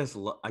guess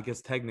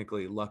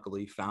technically,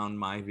 luckily, found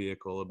my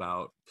vehicle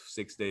about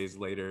 6 days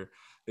later.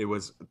 It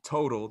was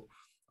totaled.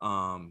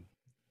 Um,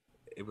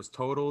 it was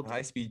totaled.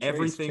 High speed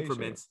Everything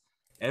from it,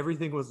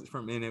 everything was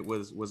from in it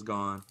was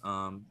gone.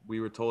 We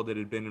were told that it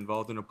had been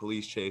involved in a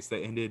police chase that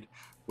ended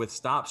with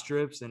stop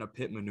strips and a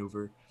pit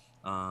maneuver.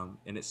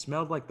 And it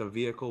smelled like the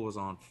vehicle was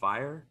on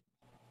fire.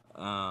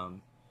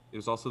 It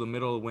was also the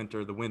middle of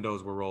winter. The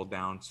windows were rolled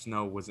down.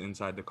 Snow was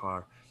inside the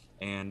car,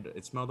 and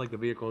it smelled like the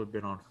vehicle had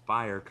been on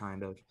fire,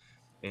 kind of.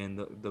 And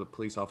the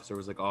police officer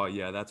was like, "Oh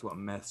yeah, that's what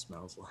meth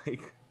smells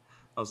like."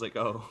 I was like,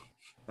 "Oh,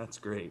 that's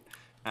great,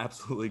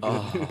 absolutely good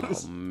Oh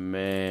news."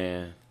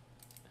 man.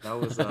 That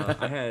was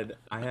I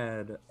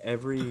had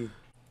every,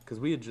 because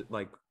we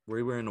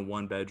were in a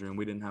 1-bedroom.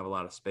 We didn't have a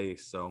lot of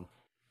space, so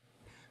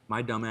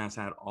my dumbass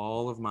had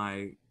all of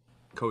my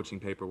coaching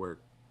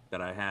paperwork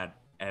that I had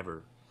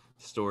ever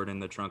stored in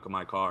the trunk of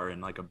my car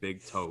in like a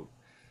big tote.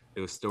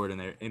 It was stored in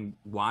there. And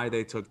why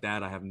they took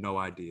that, I have no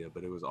idea,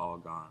 but it was all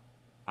gone.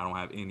 I don't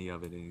have any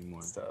of it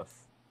anymore. Stuff.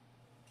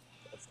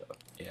 That stuff.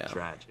 Yeah.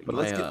 Tragic. But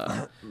let's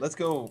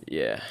go.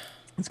 Yeah.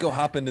 Let's go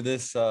hop into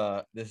this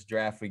this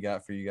draft we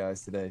got for you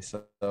guys today.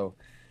 So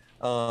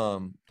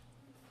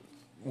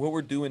what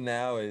we're doing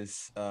now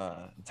is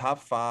top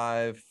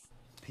 5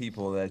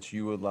 people that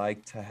you would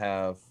like to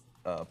have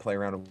play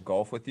around of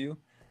golf with you.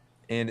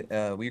 And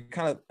we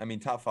kind of, I mean,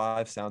 top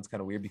 5 sounds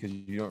kind of weird because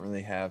you don't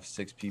really have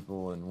 6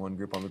 people in one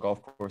group on the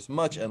golf course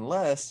much,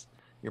 unless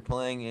you're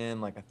playing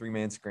in like a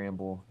 3-man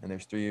scramble and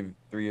there's three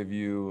of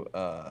you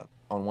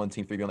on one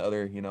team, 3 of you on the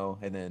other, you know,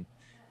 and then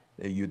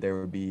there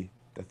would be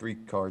the 3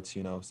 cards,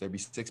 you know, so there'd be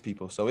 6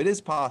 people. So it is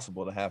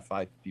possible to have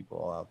 5 people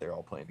all out there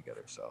all playing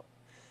together. So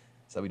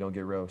we don't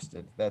get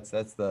roasted. That's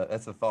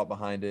the thought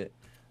behind it.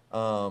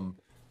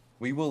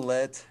 We will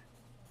let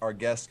our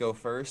guests go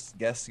first.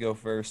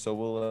 So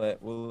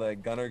we'll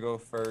let Gunnar go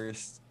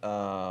first.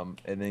 And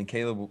then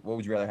Caleb, what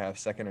would you rather have,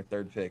 second or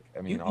third pick?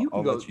 I mean, you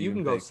I'll let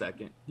can go pick.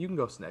 second. You can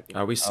go second.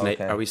 Are we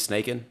Okay. Are we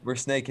snaking? We're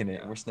snaking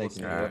it. Yeah, We're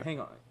snaking All right. it. Hang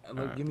on.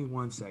 right. Give me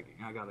 1 second.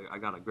 I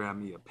gotta grab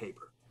me a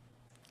paper.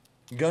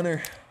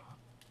 Gunnar.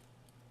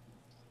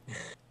 Want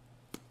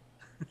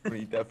to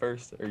eat that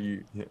first, or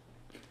you? Yeah.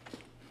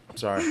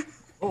 Sorry.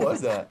 What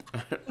was that?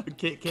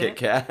 Kit Kit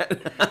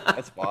Kat.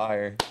 That's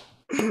fire.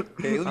 Caleb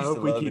I used hope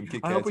to we love keep- them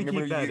Kit I Kats. hope we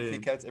Remember keep you that get in.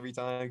 Kit Kats every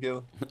time,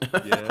 Caleb?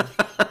 Yeah.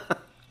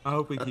 I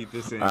hope we keep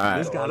this in. All right.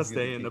 This gotta Always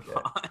stay get in the Kit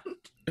pot.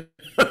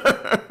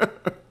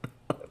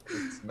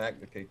 Smack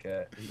the Kit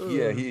Kat.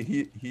 Yeah,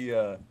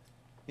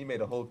 he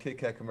made a whole Kit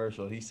Kat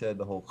commercial. He said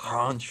the whole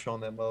crunch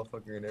on that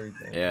motherfucker and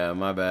everything. Yeah,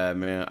 my bad,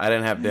 man. I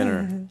didn't have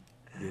dinner.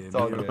 Yeah, It's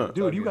all man. good. It's all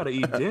Dude, you good. gotta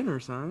eat dinner,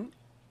 son.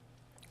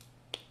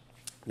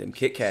 Them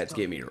Kit Kats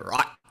get me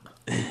right.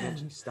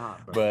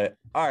 Stop, bro. But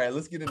all right,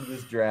 let's get into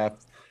this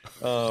draft.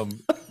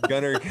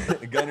 Gunnar,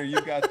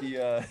 you got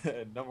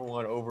the number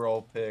 1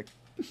 overall pick.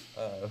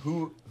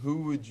 Who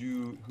would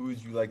you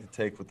like to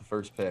take with the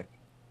first pick?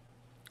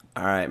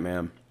 All right,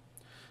 man.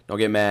 Don't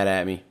get mad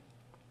at me.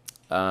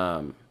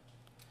 My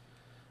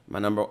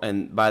number,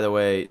 and by the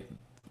way,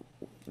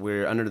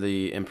 we're under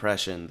the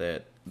impression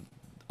that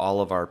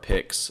all of our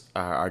picks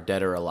are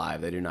dead or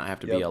alive. They do not have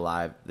to be Yep.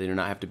 alive. They do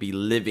not have to be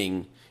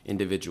living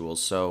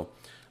individuals. So,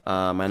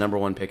 my number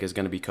 1 pick is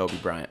going to be Kobe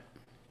Bryant.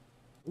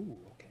 Ooh,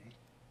 okay.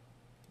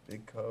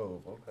 Big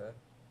Cove. Okay,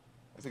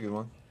 that's a good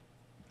one.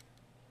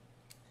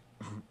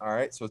 All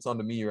right, so it's on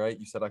to me, right?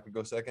 You said I could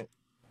go second.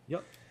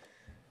 Yep.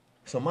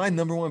 So my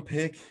number 1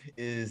 pick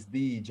is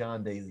the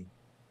John Daly.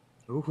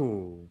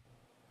 Ooh.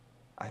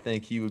 I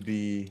think he would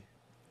be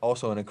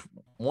also an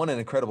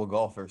incredible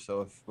golfer.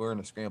 So if we're in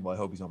a scramble, I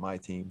hope he's on my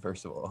team,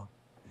 first of all.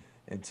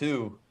 And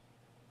 2,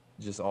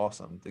 just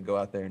awesome to go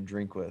out there and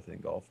drink with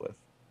and golf with.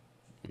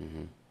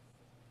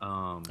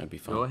 Mm-hmm. That'd be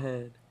fun.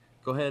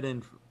 Go ahead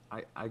and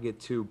I get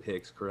 2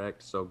 picks,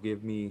 correct? So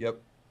give me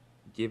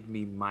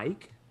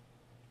Mike.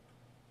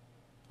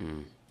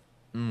 And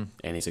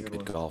he's a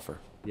good golfer.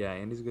 Yeah,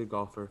 and he's a good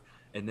golfer.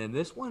 And then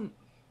this one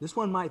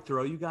might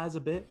throw you guys a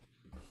bit.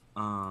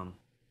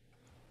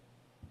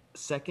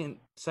 Second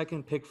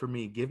pick for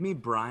me, give me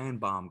Brian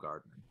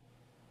Baumgartner.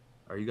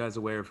 Are you guys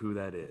aware of who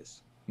that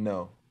is?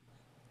 No.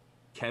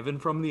 Kevin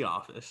from The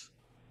Office.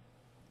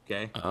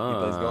 Okay. He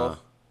plays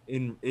golf.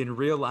 In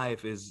real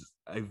life is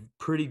a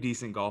pretty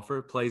decent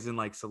golfer, plays in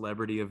like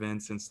celebrity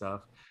events and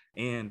stuff.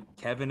 And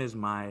Kevin is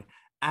my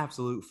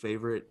absolute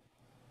favorite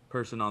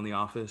person on The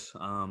Office.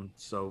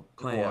 So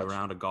playing a watch.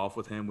 round of golf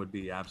with him would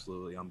be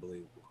absolutely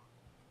unbelievable.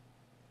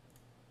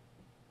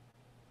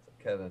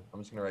 Kevin. I'm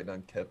just gonna write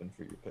down Kevin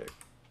for your pick,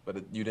 but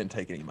you didn't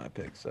take any of my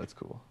picks, so that's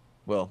cool.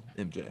 Well,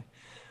 MJ.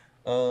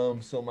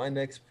 So my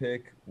next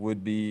pick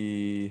would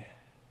be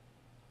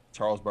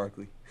Charles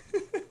Barkley.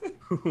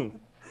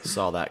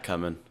 Saw that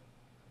coming.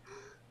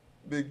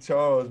 Big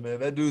Charles, man,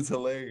 that dude's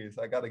hilarious.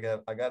 I gotta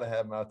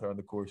have him out there on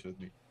the course with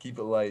me. Keep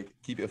it light,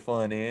 keep it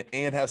fun,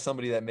 and have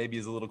somebody that maybe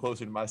is a little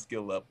closer to my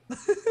skill level.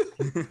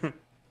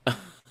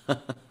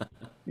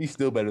 He's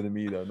still better than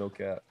me though, no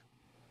cap.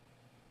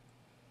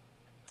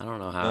 I don't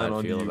know how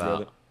I feel about.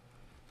 Brother.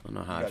 I don't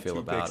know how You I got feel two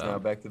about picks now,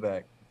 back to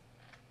back.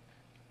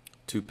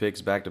 2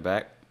 picks back to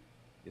back.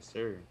 Yes,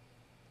 sir.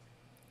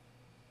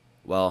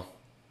 Well,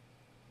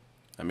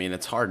 I mean,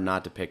 it's hard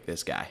not to pick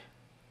this guy.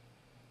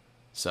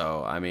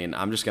 So, I mean,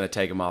 I'm just going to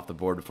take him off the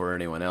board before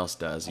anyone else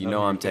does. You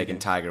know I'm taking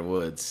Tiger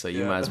Woods, so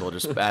you might as well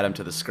just add him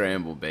to the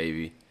scramble,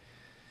 baby.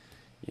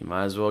 You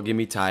might as well give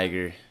me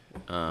Tiger.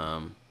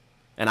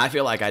 And I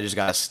feel like I just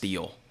got a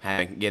steal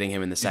getting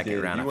him in the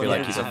second round. I feel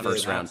like he's a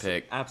first-round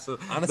pick.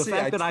 Absolutely. Honestly, the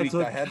fact that I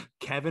took I had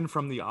Kevin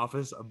from The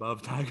Office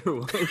above Tiger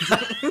Woods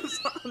is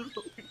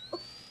unbelievable.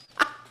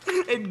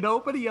 And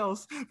nobody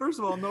else, first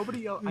of all,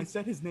 nobody else, I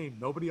said his name.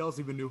 Nobody else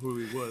even knew who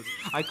he was.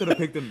 I could have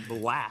picked him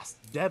last,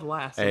 dead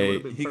last. Hey,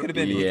 he could have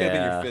been your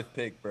 5th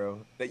pick,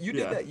 bro. You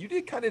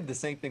did kind of the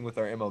same thing with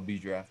our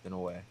MLB draft in a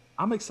way.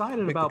 I'm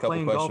excited about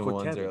playing golf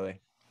with Kevin. Early.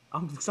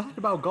 I'm excited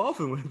about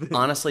golfing with him.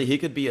 Honestly, he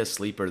could be a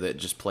sleeper that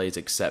just plays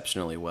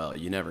exceptionally well.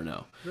 You never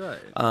know. Right.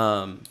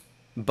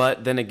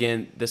 But then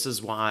again, this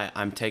is why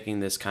I'm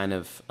taking this kind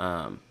of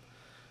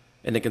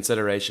into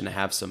consideration to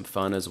have some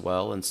fun as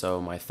well. And so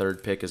my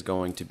 3rd pick is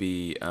going to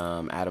be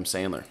Adam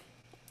Sandler,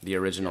 the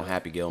original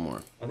Happy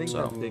Gilmore. I think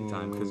that's big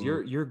time because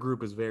your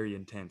group is very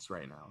intense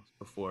right now.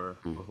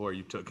 Before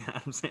you took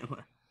Adam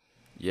Sandler.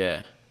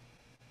 Yeah.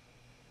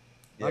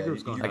 My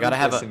group's going. I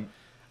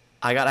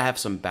gotta have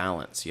some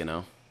balance, you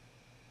know.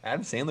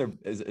 Adam Sandler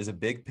is a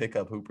big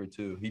pickup hooper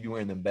too. He'd be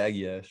wearing them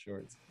baggy ass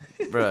shorts.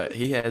 Bruh,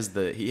 he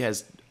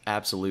has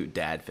absolute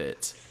dad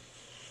fits.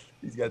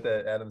 He's got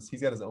that Adams.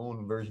 He's got his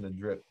own version of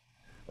drip.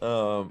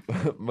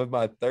 With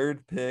my 3rd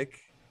pick,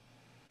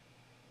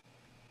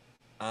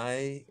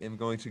 I am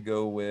going to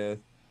go with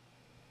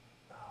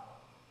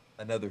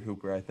another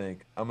hooper. I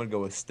think I'm gonna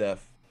go with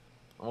Steph.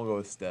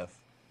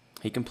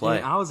 He can play.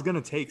 Yeah, I was gonna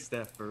take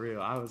Steph for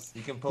real.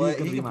 He can play.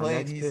 He can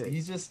play.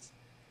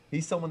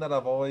 He's someone that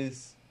I've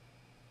always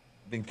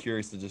been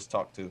curious to just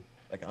talk to,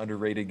 like an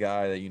underrated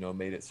guy that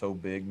made it so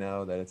big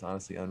now that it's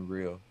honestly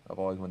unreal. I've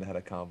always wanted to have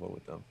a convo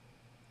with them.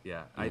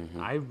 Yeah, I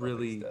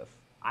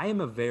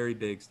am a very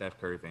big Steph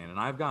Curry fan, and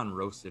I've gotten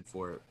roasted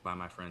for it by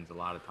my friends a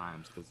lot of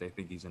times because they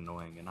think he's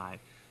annoying, and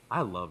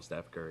I love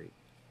Steph Curry.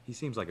 He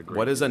seems like a great.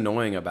 What is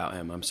annoying about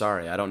him? I'm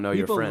sorry, I don't know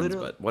your friends,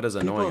 but what is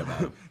annoying about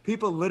him?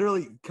 People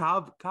literally,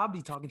 Cobb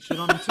be talking shit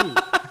on him too.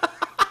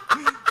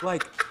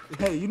 Like,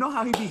 hey, you know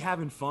how he be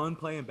having fun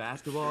playing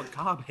basketball?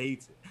 Cobb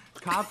hates it.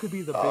 Cobb could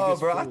be the biggest. Oh,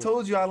 bro, fool. I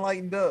told you I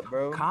lightened up,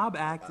 bro. Cobb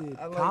acted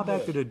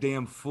a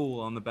damn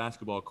fool on the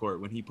basketball court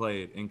when he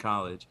played in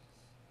college.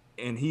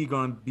 And he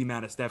gonna be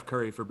mad at Steph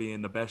Curry for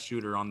being the best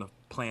shooter on the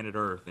planet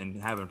Earth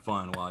and having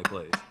fun while he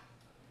plays.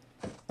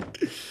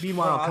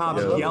 Meanwhile,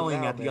 Cobb's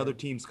yelling at the other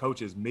team's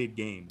coaches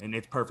mid-game, and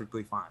it's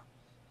perfectly fine.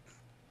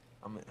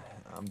 I'm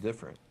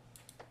different.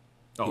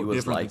 Oh, he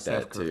was like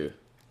that too.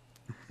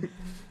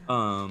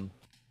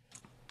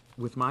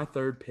 With my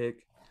 3rd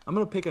pick, I'm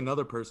gonna pick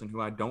another person who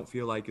I don't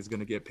feel like is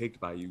gonna get picked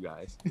by you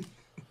guys.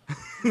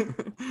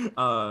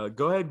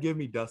 Go ahead and give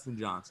me Dustin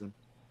Johnson,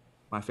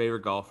 my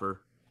favorite golfer.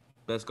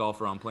 Best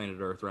golfer on planet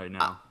Earth right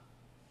now.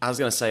 I was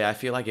gonna say I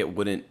feel like it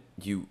wouldn't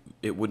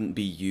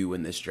be you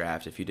in this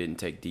draft if you didn't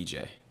take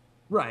DJ.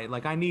 Right,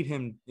 like I need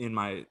him in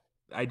my.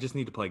 I just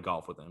need to play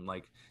golf with him.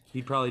 Like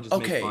he'd probably just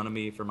make fun of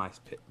me for my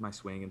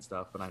swing and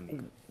stuff, but I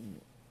need.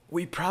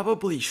 We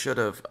probably should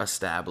have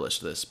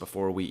established this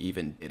before we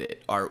even did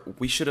it.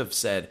 We should have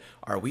said,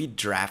 are we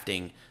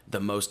drafting the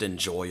most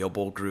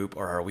enjoyable group,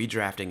 or are we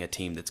drafting a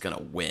team that's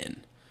gonna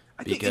win?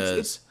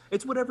 Because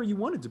it's whatever you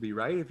want it to be,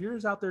 right? If you're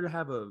just out there to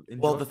have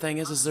well, the thing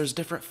is there's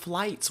different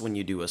flights when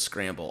you do a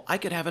scramble. I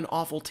could have an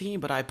awful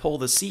team, but I pull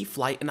the C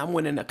flight and I'm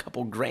winning a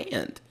couple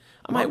grand.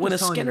 I might win a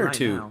skin or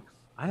two. Now,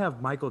 I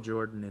have Michael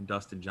Jordan and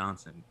Dustin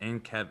Johnson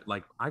and Kevin.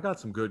 Like I got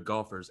some good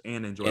golfers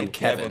and enjoyable. And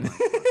Kevin.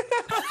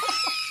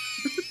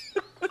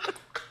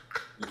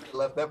 You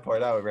left that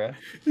part out, man.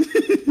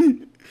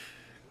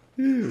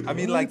 I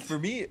mean, like for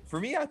me,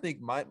 I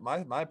think my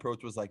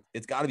approach was like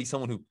it's got to be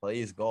someone who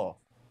plays golf.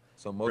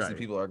 So most of the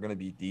people are going to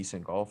be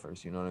decent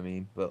golfers, you know what I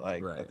mean? But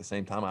like at the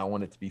same time, I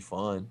want it to be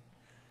fun.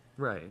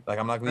 Right. Like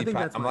I'm not going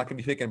to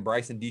be picking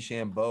Bryson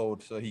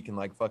DeChambeau so he can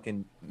like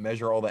fucking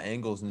measure all the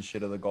angles and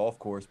shit of the golf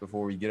course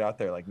before we get out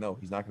there. Like no,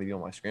 he's not going to be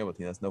on my scramble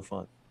team. That's no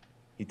fun.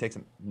 He takes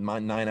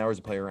 9 hours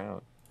to play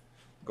around.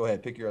 Go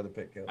ahead, pick your other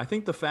pick. Kev. I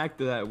think the fact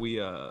that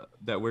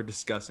we're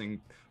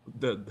discussing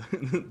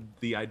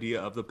the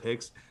idea of the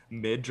picks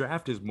mid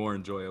draft is more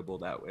enjoyable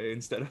that way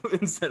instead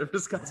of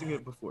discussing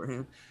it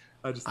beforehand.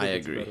 I just I think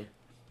it's agree. better.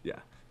 Yeah.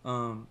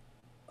 Um,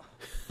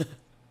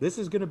 this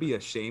is gonna be a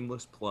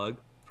shameless plug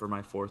for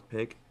my fourth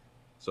pick,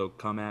 so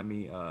come at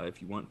me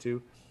if you want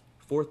to.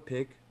 Fourth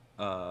pick,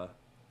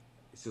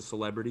 it's a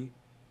celebrity.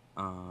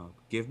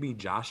 Give me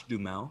Josh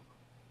Dumel.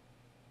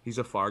 He's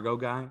a Fargo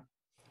guy.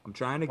 I'm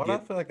trying to Why do I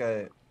get. feel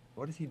like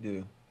what does he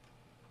do?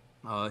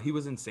 He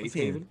was in What's Safe he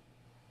in? Haven.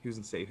 He was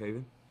in Safe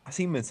Haven. I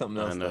see him in something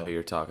I else know though. who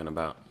you're talking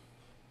about.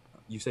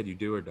 You said you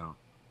do or don't?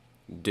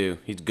 Do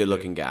he's a good Do.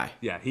 looking guy.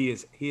 Yeah, he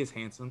is. He is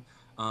handsome.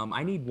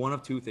 I need one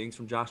of two things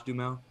from Josh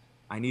Dumel.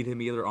 I need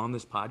him either on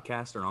this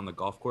podcast or on the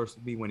golf course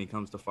with me when he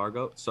comes to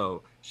Fargo.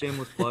 So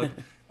shameless plug.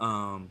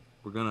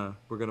 We're gonna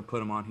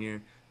put him on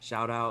here.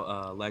 Shout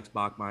out Lex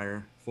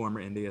Bachmeyer,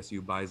 former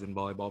NDSU Bison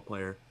volleyball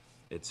player.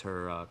 It's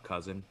her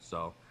cousin.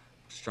 So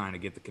just trying to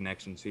get the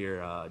connections here.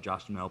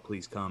 Josh Dumel,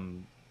 please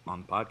come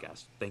on the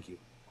podcast. Thank you.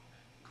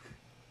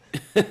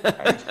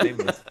 Very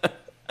shameless.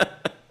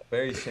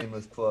 Very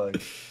shameless plug.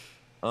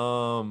 I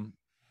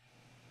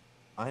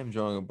am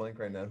drawing a blank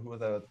right now. Who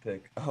was I about to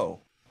pick? Oh,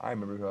 I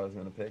remember who I was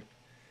going to pick.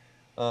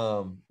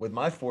 With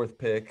my fourth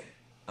pick,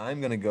 I'm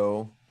going to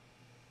go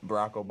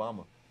Barack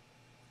Obama.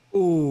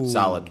 Ooh,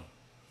 Solid.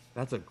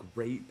 That's a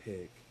great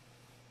pick.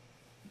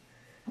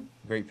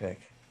 Great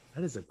pick.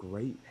 That is a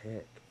great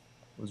pick.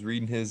 Was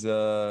reading his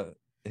little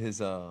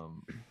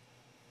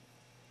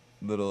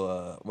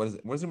what is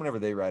it whenever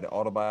they write it,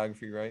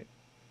 autobiography, right?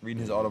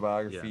 Reading his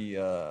autobiography,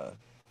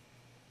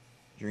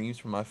 Dreams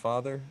from My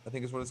Father, I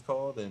think is what it's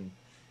called, and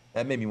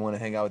that made me want to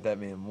hang out with that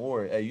man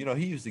more. Hey,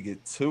 he used to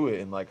get to it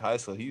in like high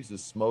school. He used to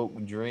smoke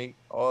and drink,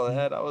 all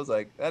that. I was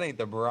like, that ain't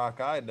the Barack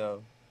I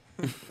know.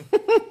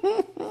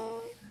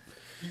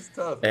 He's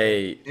tough.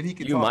 Hey, and he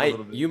can you talk a might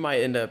little bit. you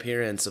might end up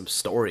hearing some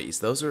stories.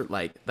 Those are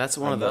like that's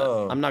one I of the.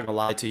 know. I'm not gonna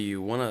lie to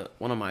you. One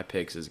of my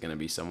picks is gonna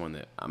be someone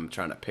that I'm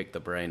trying to pick the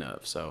brain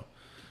of. So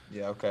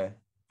Yeah. Okay.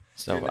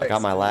 so You're I got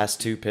next. my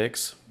last two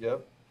picks.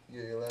 Yep.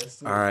 Yeah. Your last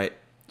two. All right.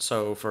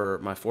 So for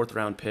my fourth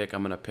round pick,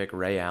 I'm gonna pick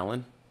Ray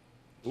Allen.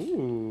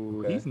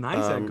 Ooh, Okay. he's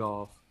nice at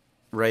golf.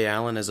 Ray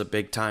Allen is a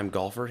big time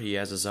golfer. He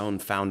has his own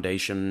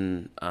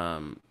foundation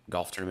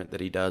golf tournament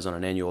that he does on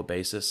an annual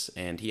basis,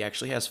 and he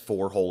actually has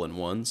 4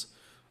 hole-in-ones.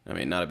 I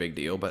mean, not a big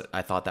deal, but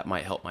I thought that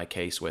might help my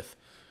case with,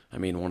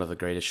 one of the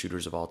greatest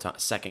shooters of all time,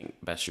 second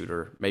best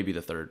shooter, maybe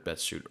the third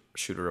best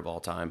shooter of all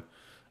time,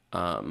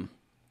 Third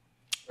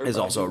is behind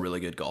also a who?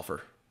 really good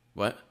golfer.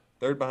 What?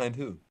 Third behind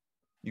who?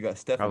 You got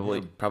Steph and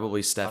him.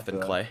 Probably Steph feel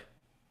and that. Clay.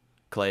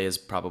 Clay is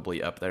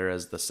probably up there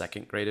as the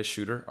second greatest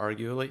shooter,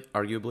 arguably.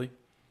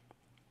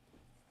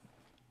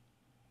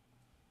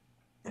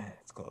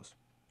 It's close.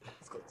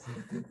 It's close.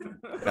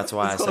 That's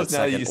why I It's said close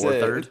now you second or say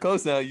it. third. It's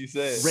close now you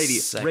say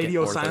it. Second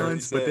Radio or third.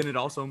 silence, but Said. then it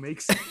also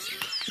makes sense.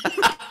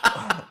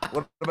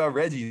 What about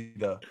Reggie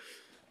though?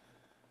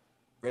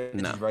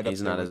 Reggie's No, right up he's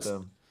there not with as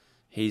them.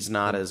 he's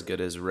not as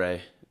good as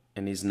Ray,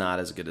 and he's not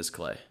as good as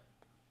Clay.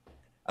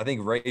 I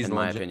think Ray's in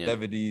my opinion.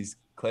 longevity's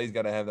Clay's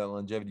got to have that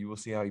longevity. We'll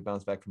see how he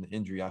bounced back from the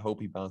injury. I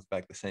hope he bounced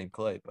back the same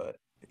Clay, but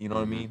you know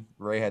what I mean?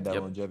 Ray had that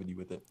Yep. longevity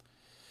with it.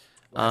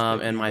 Last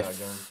pick And you my got,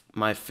 Gunn.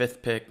 my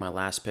fifth pick, my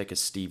last pick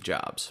is Steve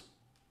Jobs.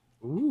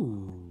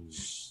 Ooh.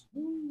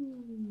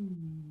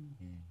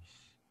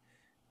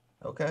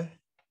 Okay.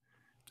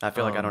 I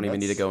feel like I don't even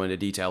need to That's- go into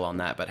detail on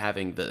that, but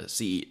having the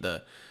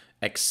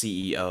ex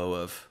CEO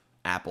of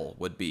Apple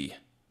would be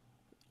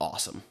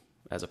awesome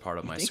as a part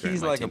of You my think scramble.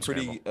 he's my like a team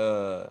pretty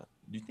scramble.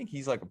 do you think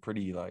he's like a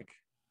pretty like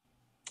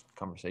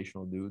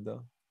conversational dude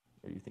though?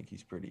 Or do you think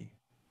he's pretty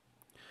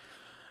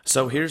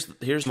So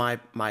here's my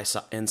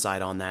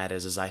insight on that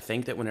is I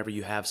think that whenever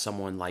you have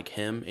someone like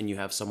him and you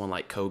have someone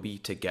like Kobe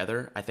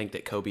together, I think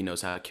that Kobe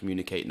knows how to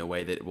communicate in a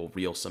way that will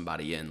reel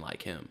somebody in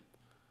like him.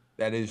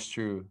 That is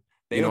true.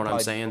 You know would what I'm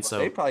probably- saying? So-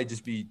 they probably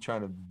just be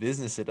trying to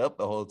business it up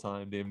the whole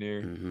time, damn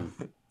near.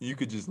 Mhm. You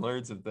could just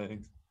learn some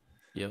things.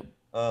 Yep.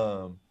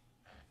 For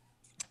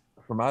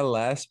my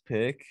last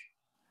pick,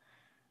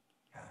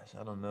 gosh,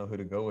 I don't know who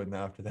to go with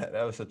now after that.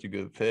 That was such a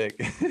good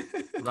pick.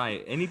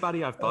 Right.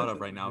 Anybody I've thought That's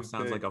of right a now good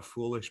sounds pick. like a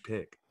foolish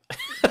pick.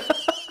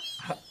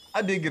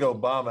 I did get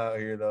Obama out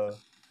here though.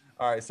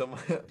 All right, so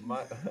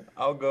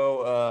I'll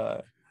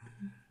go.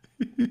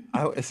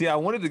 I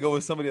wanted to go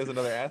with somebody as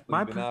another athlete,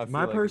 My but now I feel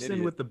my like an person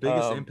idiot. with the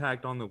biggest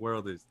impact on the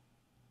world is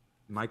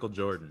Michael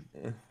Jordan.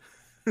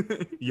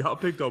 Y'all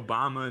picked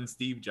Obama and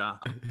Steve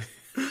Jobs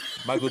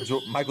Michael.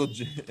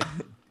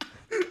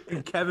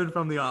 and Kevin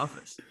from The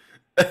Office.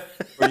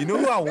 But you know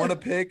who I want to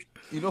pick?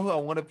 You know who I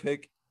want to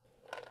pick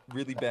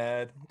really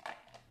bad,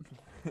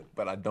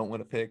 but I don't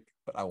want to pick,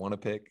 but I want to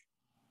pick.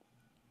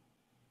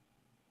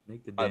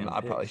 Make the damn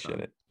I pick, probably son.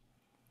 shouldn't.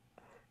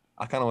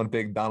 I kind of want to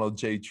pick Donald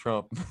J.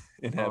 Trump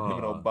and have him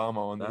and Oh, Obama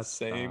on the that's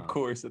same tough.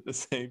 course at the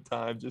same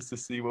time just to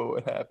see what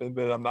would happen,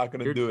 but I'm not going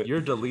to You're, do it.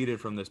 you're deleted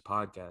from this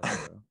podcast,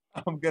 bro.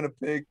 I'm going to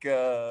pick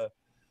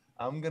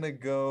I'm going to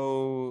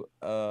go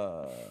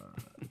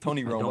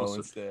Tony I don't Romo su-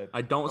 instead.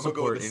 I don't I'm gonna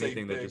go with support the same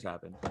anything that thing. just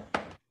happened. I'm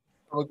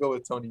going to go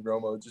with Tony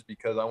Romo just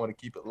because I want to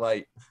keep it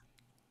light.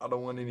 I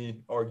don't want any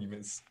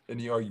arguments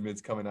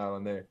coming out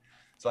on there.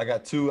 So I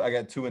got two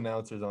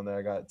announcers on there.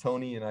 I got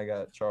Tony and I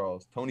got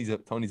Charles. Tony's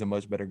a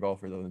much better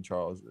golfer though than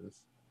Charles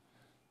is.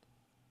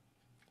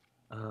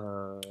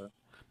 Uh,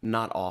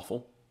 Not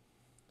awful.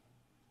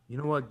 you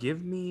know what? Go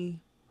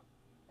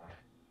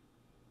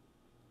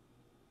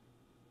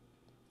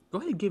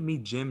ahead and give me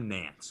Jim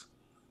Nance.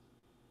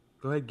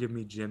 Go ahead and give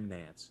me Jim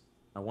Nance.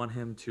 I want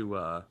him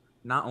to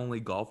not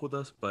only golf with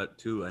us, but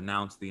to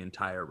announce the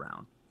entire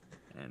round.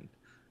 And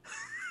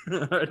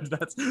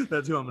that's who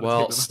I'm gonna Well,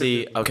 take with my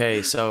see, fifth.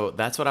 okay, so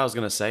that's what I was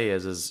gonna say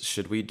is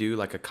should we do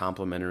like a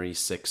complimentary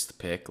sixth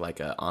pick, like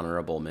a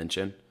honorable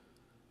mention?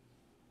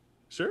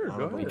 Sure, go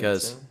Honorable ahead.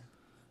 Because mention.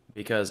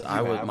 because You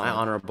I would have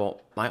one.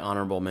 my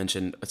honorable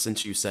mention,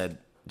 since you said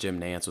Jim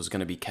Nance, was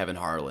gonna be Kevin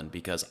Harlan,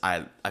 because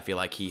I feel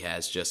like he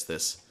has just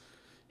this,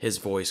 his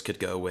voice could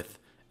go with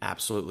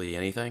absolutely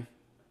anything.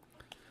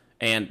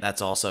 And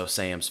that's also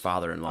Sam's I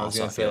father-in-law, was so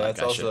I gonna say feel like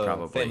that's I should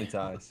also Family probably.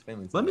 Ties.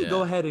 Family Let Ties. me go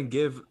Yeah. ahead and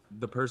give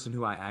the person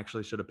who I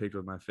actually should have picked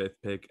with my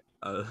fifth pick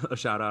a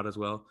shout out as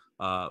well.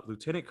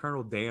 Lieutenant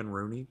Colonel Dan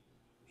Rooney.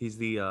 He's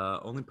the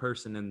only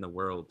person in the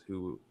world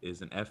who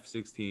is an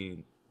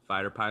F-16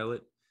 fighter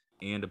pilot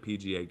and a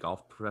PGA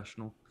golf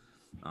professional.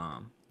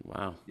 Um,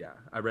 Wow. yeah,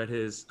 I read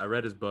his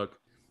book.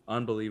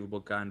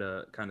 Unbelievable kind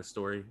of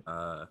story.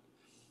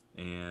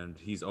 And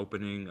he's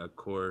opening a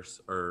course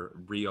or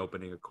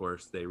reopening a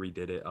course. They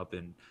redid it up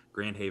in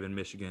Grand Haven,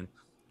 Michigan,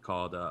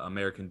 called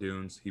American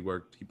Dunes. He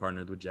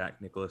partnered with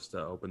Jack Nicklaus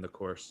to open the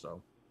course.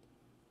 So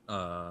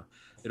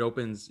it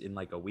opens in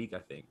like a week, I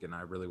think, and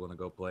I really want to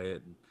go play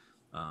it.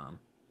 And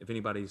if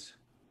anybody's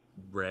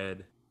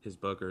read his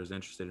book or is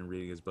interested in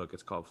reading his book,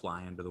 it's called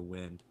Fly Under the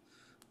Wind.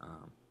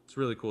 It's a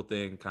really cool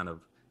thing, kind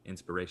of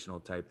inspirational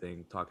type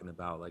thing, talking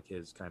about like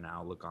his kind of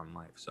outlook on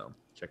life. So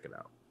check it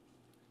out.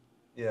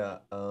 Yeah.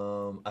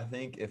 I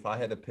think if I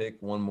had to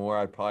pick one more,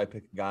 I'd probably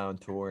pick a guy on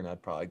tour, and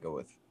I'd probably go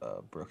with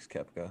Brooks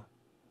Koepka.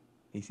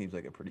 He seems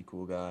like a pretty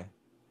cool guy.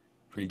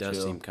 He Pretty does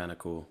seem chill. kind of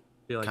cool.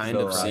 Feel like Kind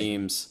So, of like-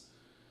 seems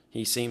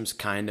he seems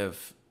kind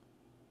of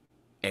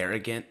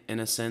arrogant in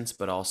a sense,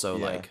 but also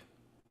Yeah. like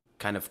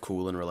kind of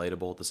cool and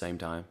relatable at the same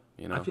time,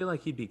 you know? I feel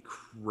like he'd be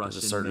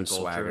crushing certain Make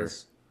swagger.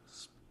 Ultras.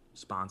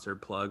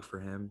 Sponsored plug for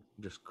him,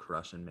 just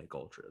crushing Make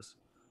Ultras.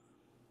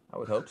 I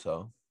would hope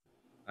so.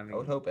 I I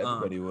would hope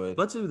everybody would.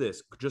 Let's do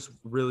this just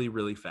really,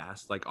 really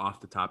fast, like off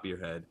the top of your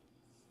head.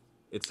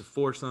 It's a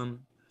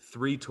foursome,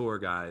 3 tour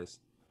guys,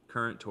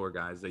 current tour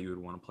guys that you would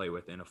want to play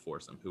with in a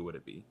foursome. Who would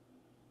it be?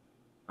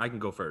 I can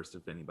go first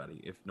if nobody.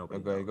 Okay,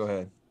 knows. go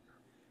ahead.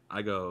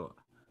 I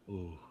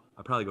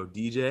probably go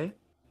DJ,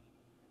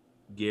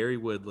 Gary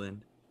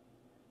Woodland,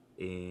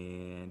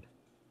 and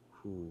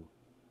who?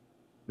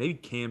 Maybe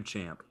Cam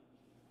Champ.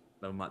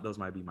 Those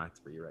might be my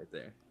 3 right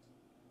there.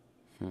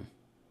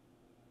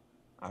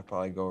 I'd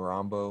probably go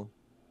Rambo,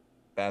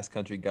 Bass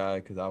Country guy,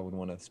 because I would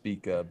want to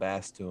speak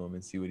Bass to him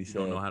and see what he You said.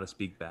 don't know how to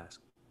speak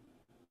Basque.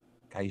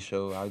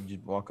 Kaisho, I would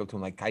just walk up to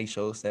him like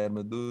Kaisho said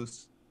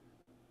Medus.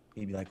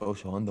 He'd be like,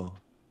 Osho Hondo.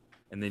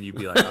 And then you'd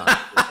be like,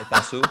 ah.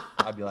 Itasu.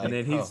 I'd be like, And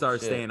then he'd "Oh, start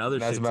shit. saying other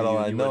That's shit about to all you,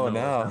 I and you know wouldn't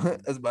know now. what's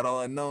happening. That's about all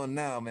I know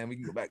now, man. We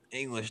can go back to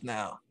English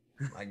now.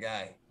 My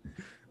guy.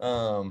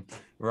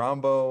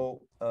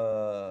 Rambo,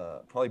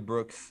 probably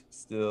Brooks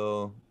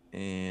still,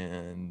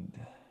 and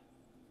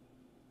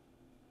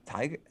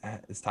Tiger.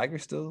 Is Tiger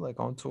still like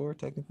on tour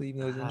technically,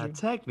 even though he's injured?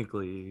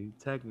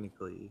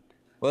 Technically.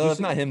 Well, you if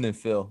not see- him, then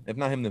Phil. If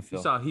not him, then You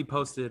Phil. saw he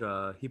posted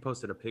a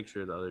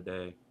picture the other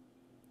day,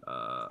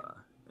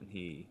 and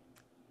he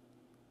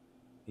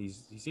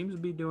seems to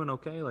be doing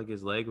okay. Like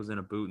his leg was in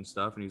a boot and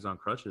stuff, and he was on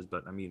crutches.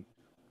 But I mean,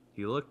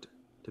 he looked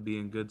to be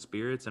in good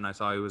spirits, and I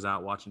saw he was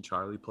out watching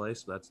Charlie play,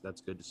 so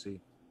that's good to see.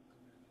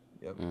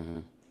 Yep. Mm-hmm.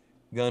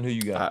 Gun, who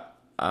you got?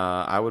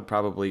 I would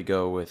probably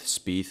go with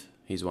Spieth.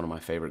 He's one of my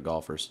favorite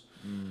golfers.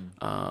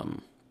 I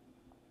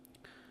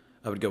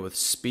would go with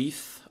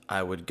Spieth.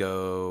 I would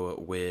go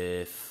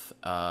with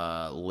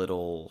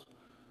little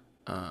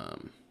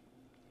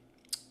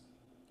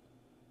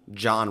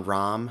John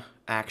Rahm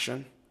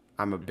action.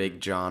 I'm a big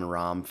John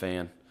Rahm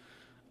fan.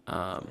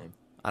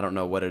 I don't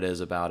know what it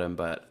is about him,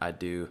 but I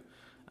do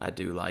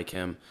like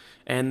him.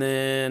 And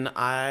then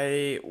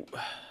I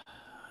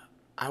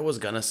was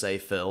gonna say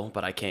Phil,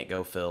 but I can't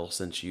go Phil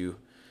since you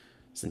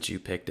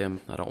picked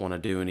him. I don't want to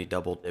do any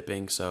double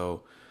dipping,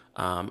 so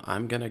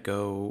I'm gonna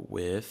go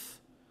with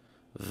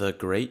the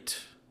great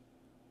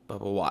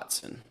Bubba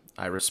Watson.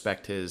 I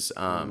respect his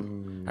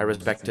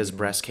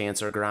breast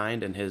cancer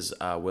grind and his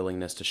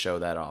willingness to show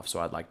that off. So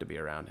I'd like to be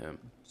around him.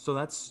 So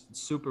that's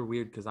super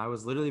weird because I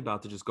was literally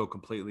about to just go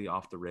completely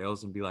off the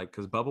rails and be like,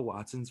 because Bubba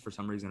Watson's for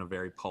some reason a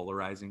very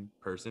polarizing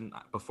person.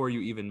 Before you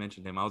even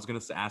mentioned him, I was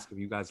gonna ask if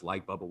you guys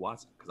like Bubba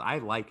Watson because I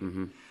like him.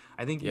 Mm-hmm.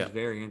 I think he's Yeah.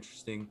 very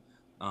interesting.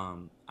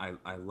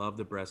 I love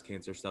the breast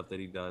cancer stuff that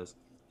he does.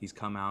 He's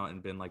come out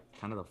and been like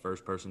kind of the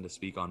first person to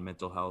speak on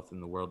mental health in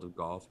the world of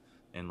golf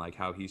and like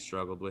how he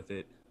struggled with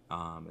it.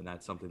 And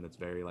that's something that's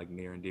very like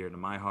near and dear to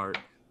my heart.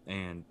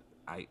 And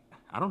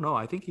I don't know.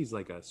 I think he's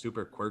like a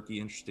super quirky,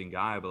 interesting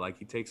guy, but like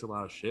he takes a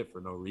lot of shit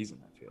for no reason.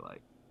 I feel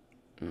like.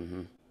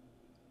 Mm-hmm.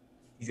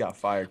 He's got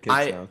fire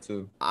kicks now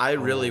too. I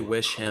really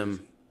wish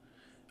him.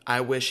 I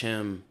wish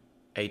him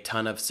a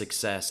ton of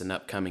success in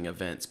upcoming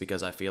events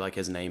because I feel like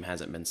his name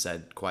hasn't been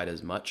said quite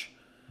as much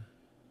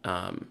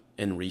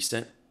in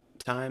recent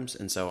times,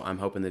 and so I'm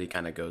hoping that he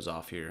kind of goes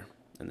off here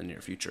in the near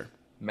future.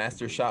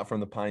 Master shot from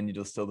the Pine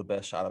Needle, still the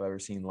best shot I've ever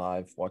seen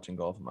live watching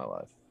golf in my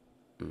life.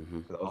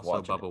 Mm-hmm.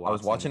 I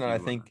was watching it. I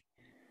think.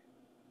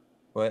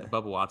 What?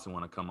 Bubba Watson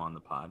want to come on the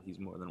pod? He's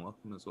more than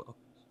welcome as well.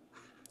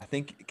 I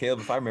think, Caleb,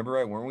 if I remember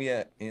right, weren't we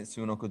at Aunt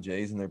Sue and Uncle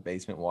Jay's in their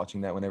basement watching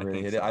that whenever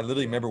they hit it? I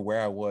literally remember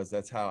where I was.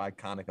 That's how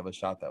iconic of a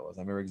shot that was.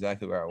 I remember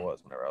exactly where I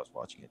was whenever I was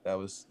watching it. That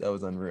was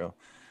unreal.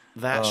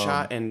 That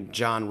shot and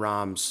John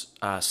Rahm's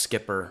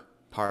skipper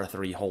par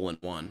 3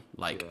 hole-in-one,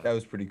 that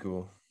was pretty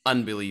cool.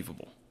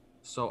 Unbelievable.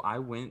 So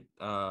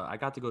I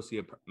got to go see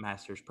a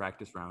Masters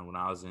practice round when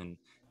I was in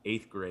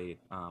 8th grade.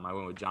 I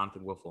went with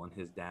Jonathan Wiffle and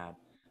his dad.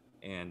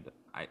 And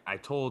I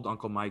told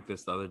Uncle Mike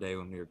this the other day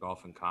when we were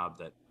golfing Cobb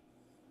that,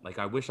 like,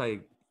 I wish I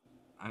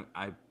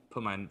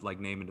put my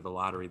name into the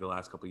lottery the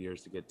last couple of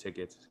years to get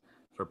tickets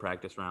for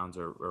practice rounds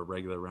or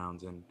regular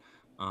rounds. And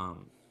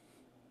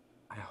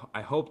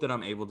I hope that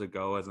I'm able to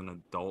go as an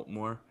adult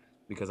more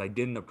because I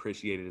didn't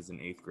appreciate it as an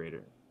 8th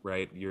grader,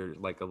 right? You're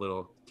like a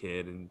little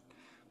kid and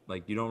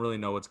like you don't really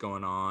know what's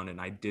going on. And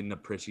I didn't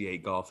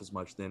appreciate golf as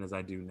much then as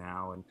I do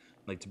now. And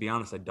like, to be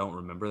honest, I don't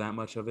remember that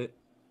much of it.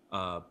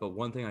 But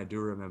one thing I do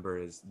remember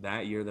is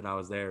that year that I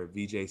was there,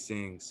 Vijay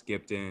Singh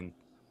skipped in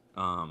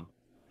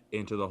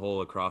into the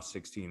hole across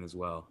 16 as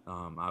well.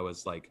 I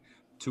was like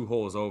 2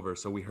 holes over,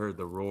 so we heard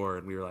the roar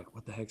and we were like,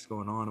 what the heck's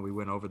going on? And we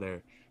went over there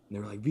and they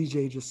were like,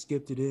 Vijay just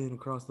skipped it in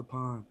across the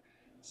pond.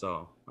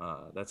 So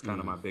that's kind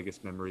of my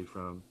biggest memory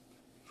from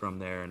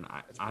there. And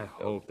I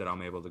hope that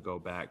I'm able to go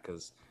back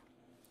because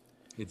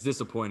it's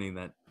disappointing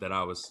that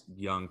I was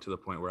young to the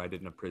point where I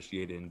didn't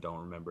appreciate it and don't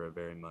remember it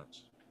very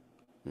much.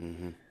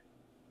 Mm-hmm.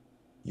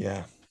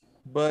 Yeah,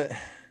 but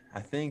I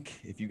think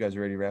if you guys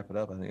are ready to wrap it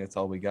up, I think that's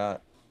all we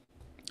got.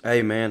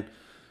 Hey man,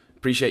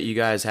 appreciate you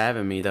guys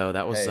having me though.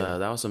 That was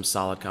some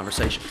solid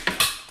conversation.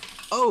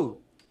 Oh,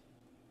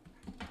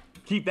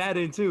 keep that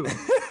in too.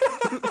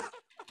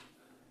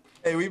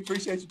 Hey, we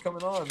appreciate you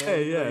coming on, man.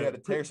 Hey, yeah. You had to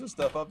tear some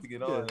stuff up to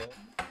get on, man.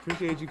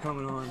 Appreciate you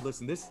coming on.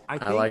 Listen,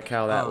 I like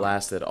how that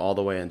lasted all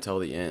the way until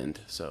the end,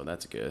 so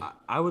that's good.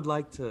 I would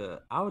like to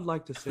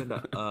send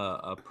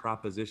a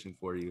proposition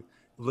for you.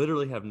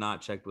 Literally have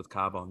not checked with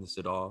Cobb on this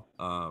at all.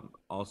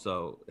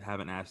 Also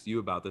haven't asked you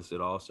about this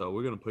at all. So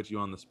we're gonna put you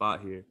on the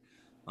spot here.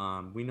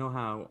 We know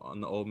how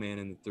on the Old Man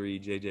and the Three,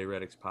 JJ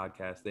Redick's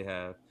podcast, they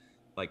have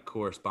like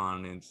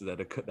correspondents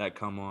that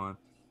come on.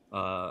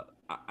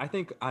 I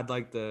think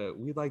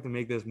we'd like to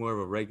make this more of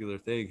a regular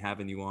thing,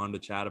 having you on to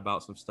chat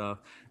about some stuff,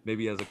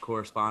 maybe as a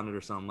correspondent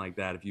or something like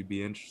that, if you'd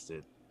be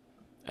interested.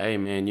 Hey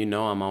man, you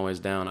know I'm always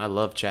down. I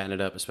love chatting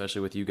it up,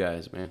 especially with you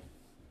guys, man.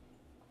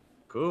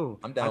 Cool.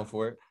 I'm down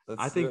for it.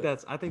 I think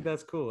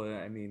that's cool.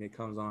 I mean, it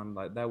comes on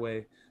like that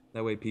way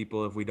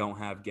people, if we don't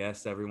have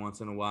guests every once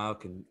in a while,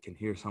 can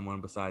hear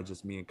someone besides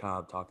just me and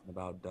Cobb talking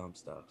about dumb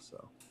stuff.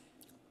 So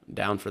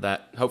down for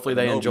that. Hopefully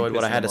they enjoyed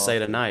what I had to say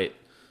tonight.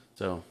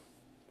 So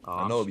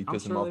I know it'd be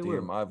pissing them off to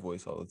hear my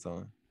voice all the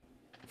time.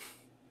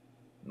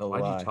 No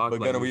lie. But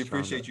Gunnar, we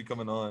appreciate you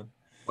coming on.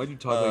 Why'd you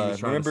talk like you was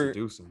trying to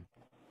seduce him?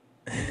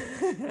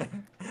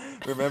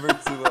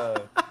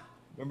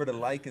 Remember to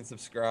like and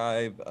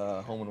subscribe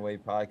Home and Away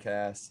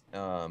podcast.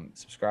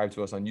 Subscribe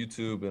to us on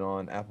YouTube and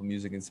on Apple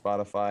Music and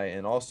Spotify.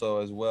 And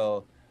also as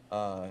well,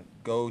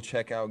 go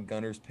check out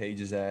Gunner's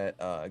pages at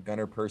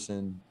Gunner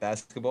Person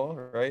Basketball,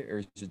 right? Or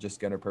is it just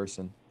Gunner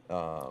Person?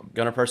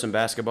 Gunner Person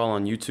Basketball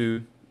on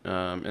YouTube.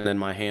 And then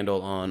my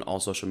handle on all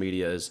social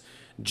media is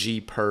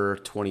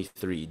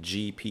GPER23,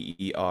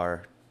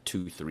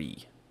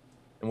 GPER23.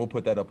 And we'll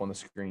put that up on the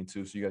screen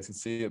too, so you guys can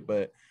see it.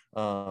 But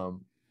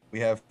we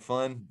have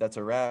fun. That's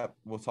a wrap.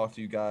 We'll talk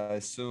to you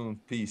guys soon.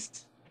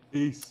 Peace.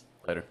 Peace.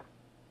 Later.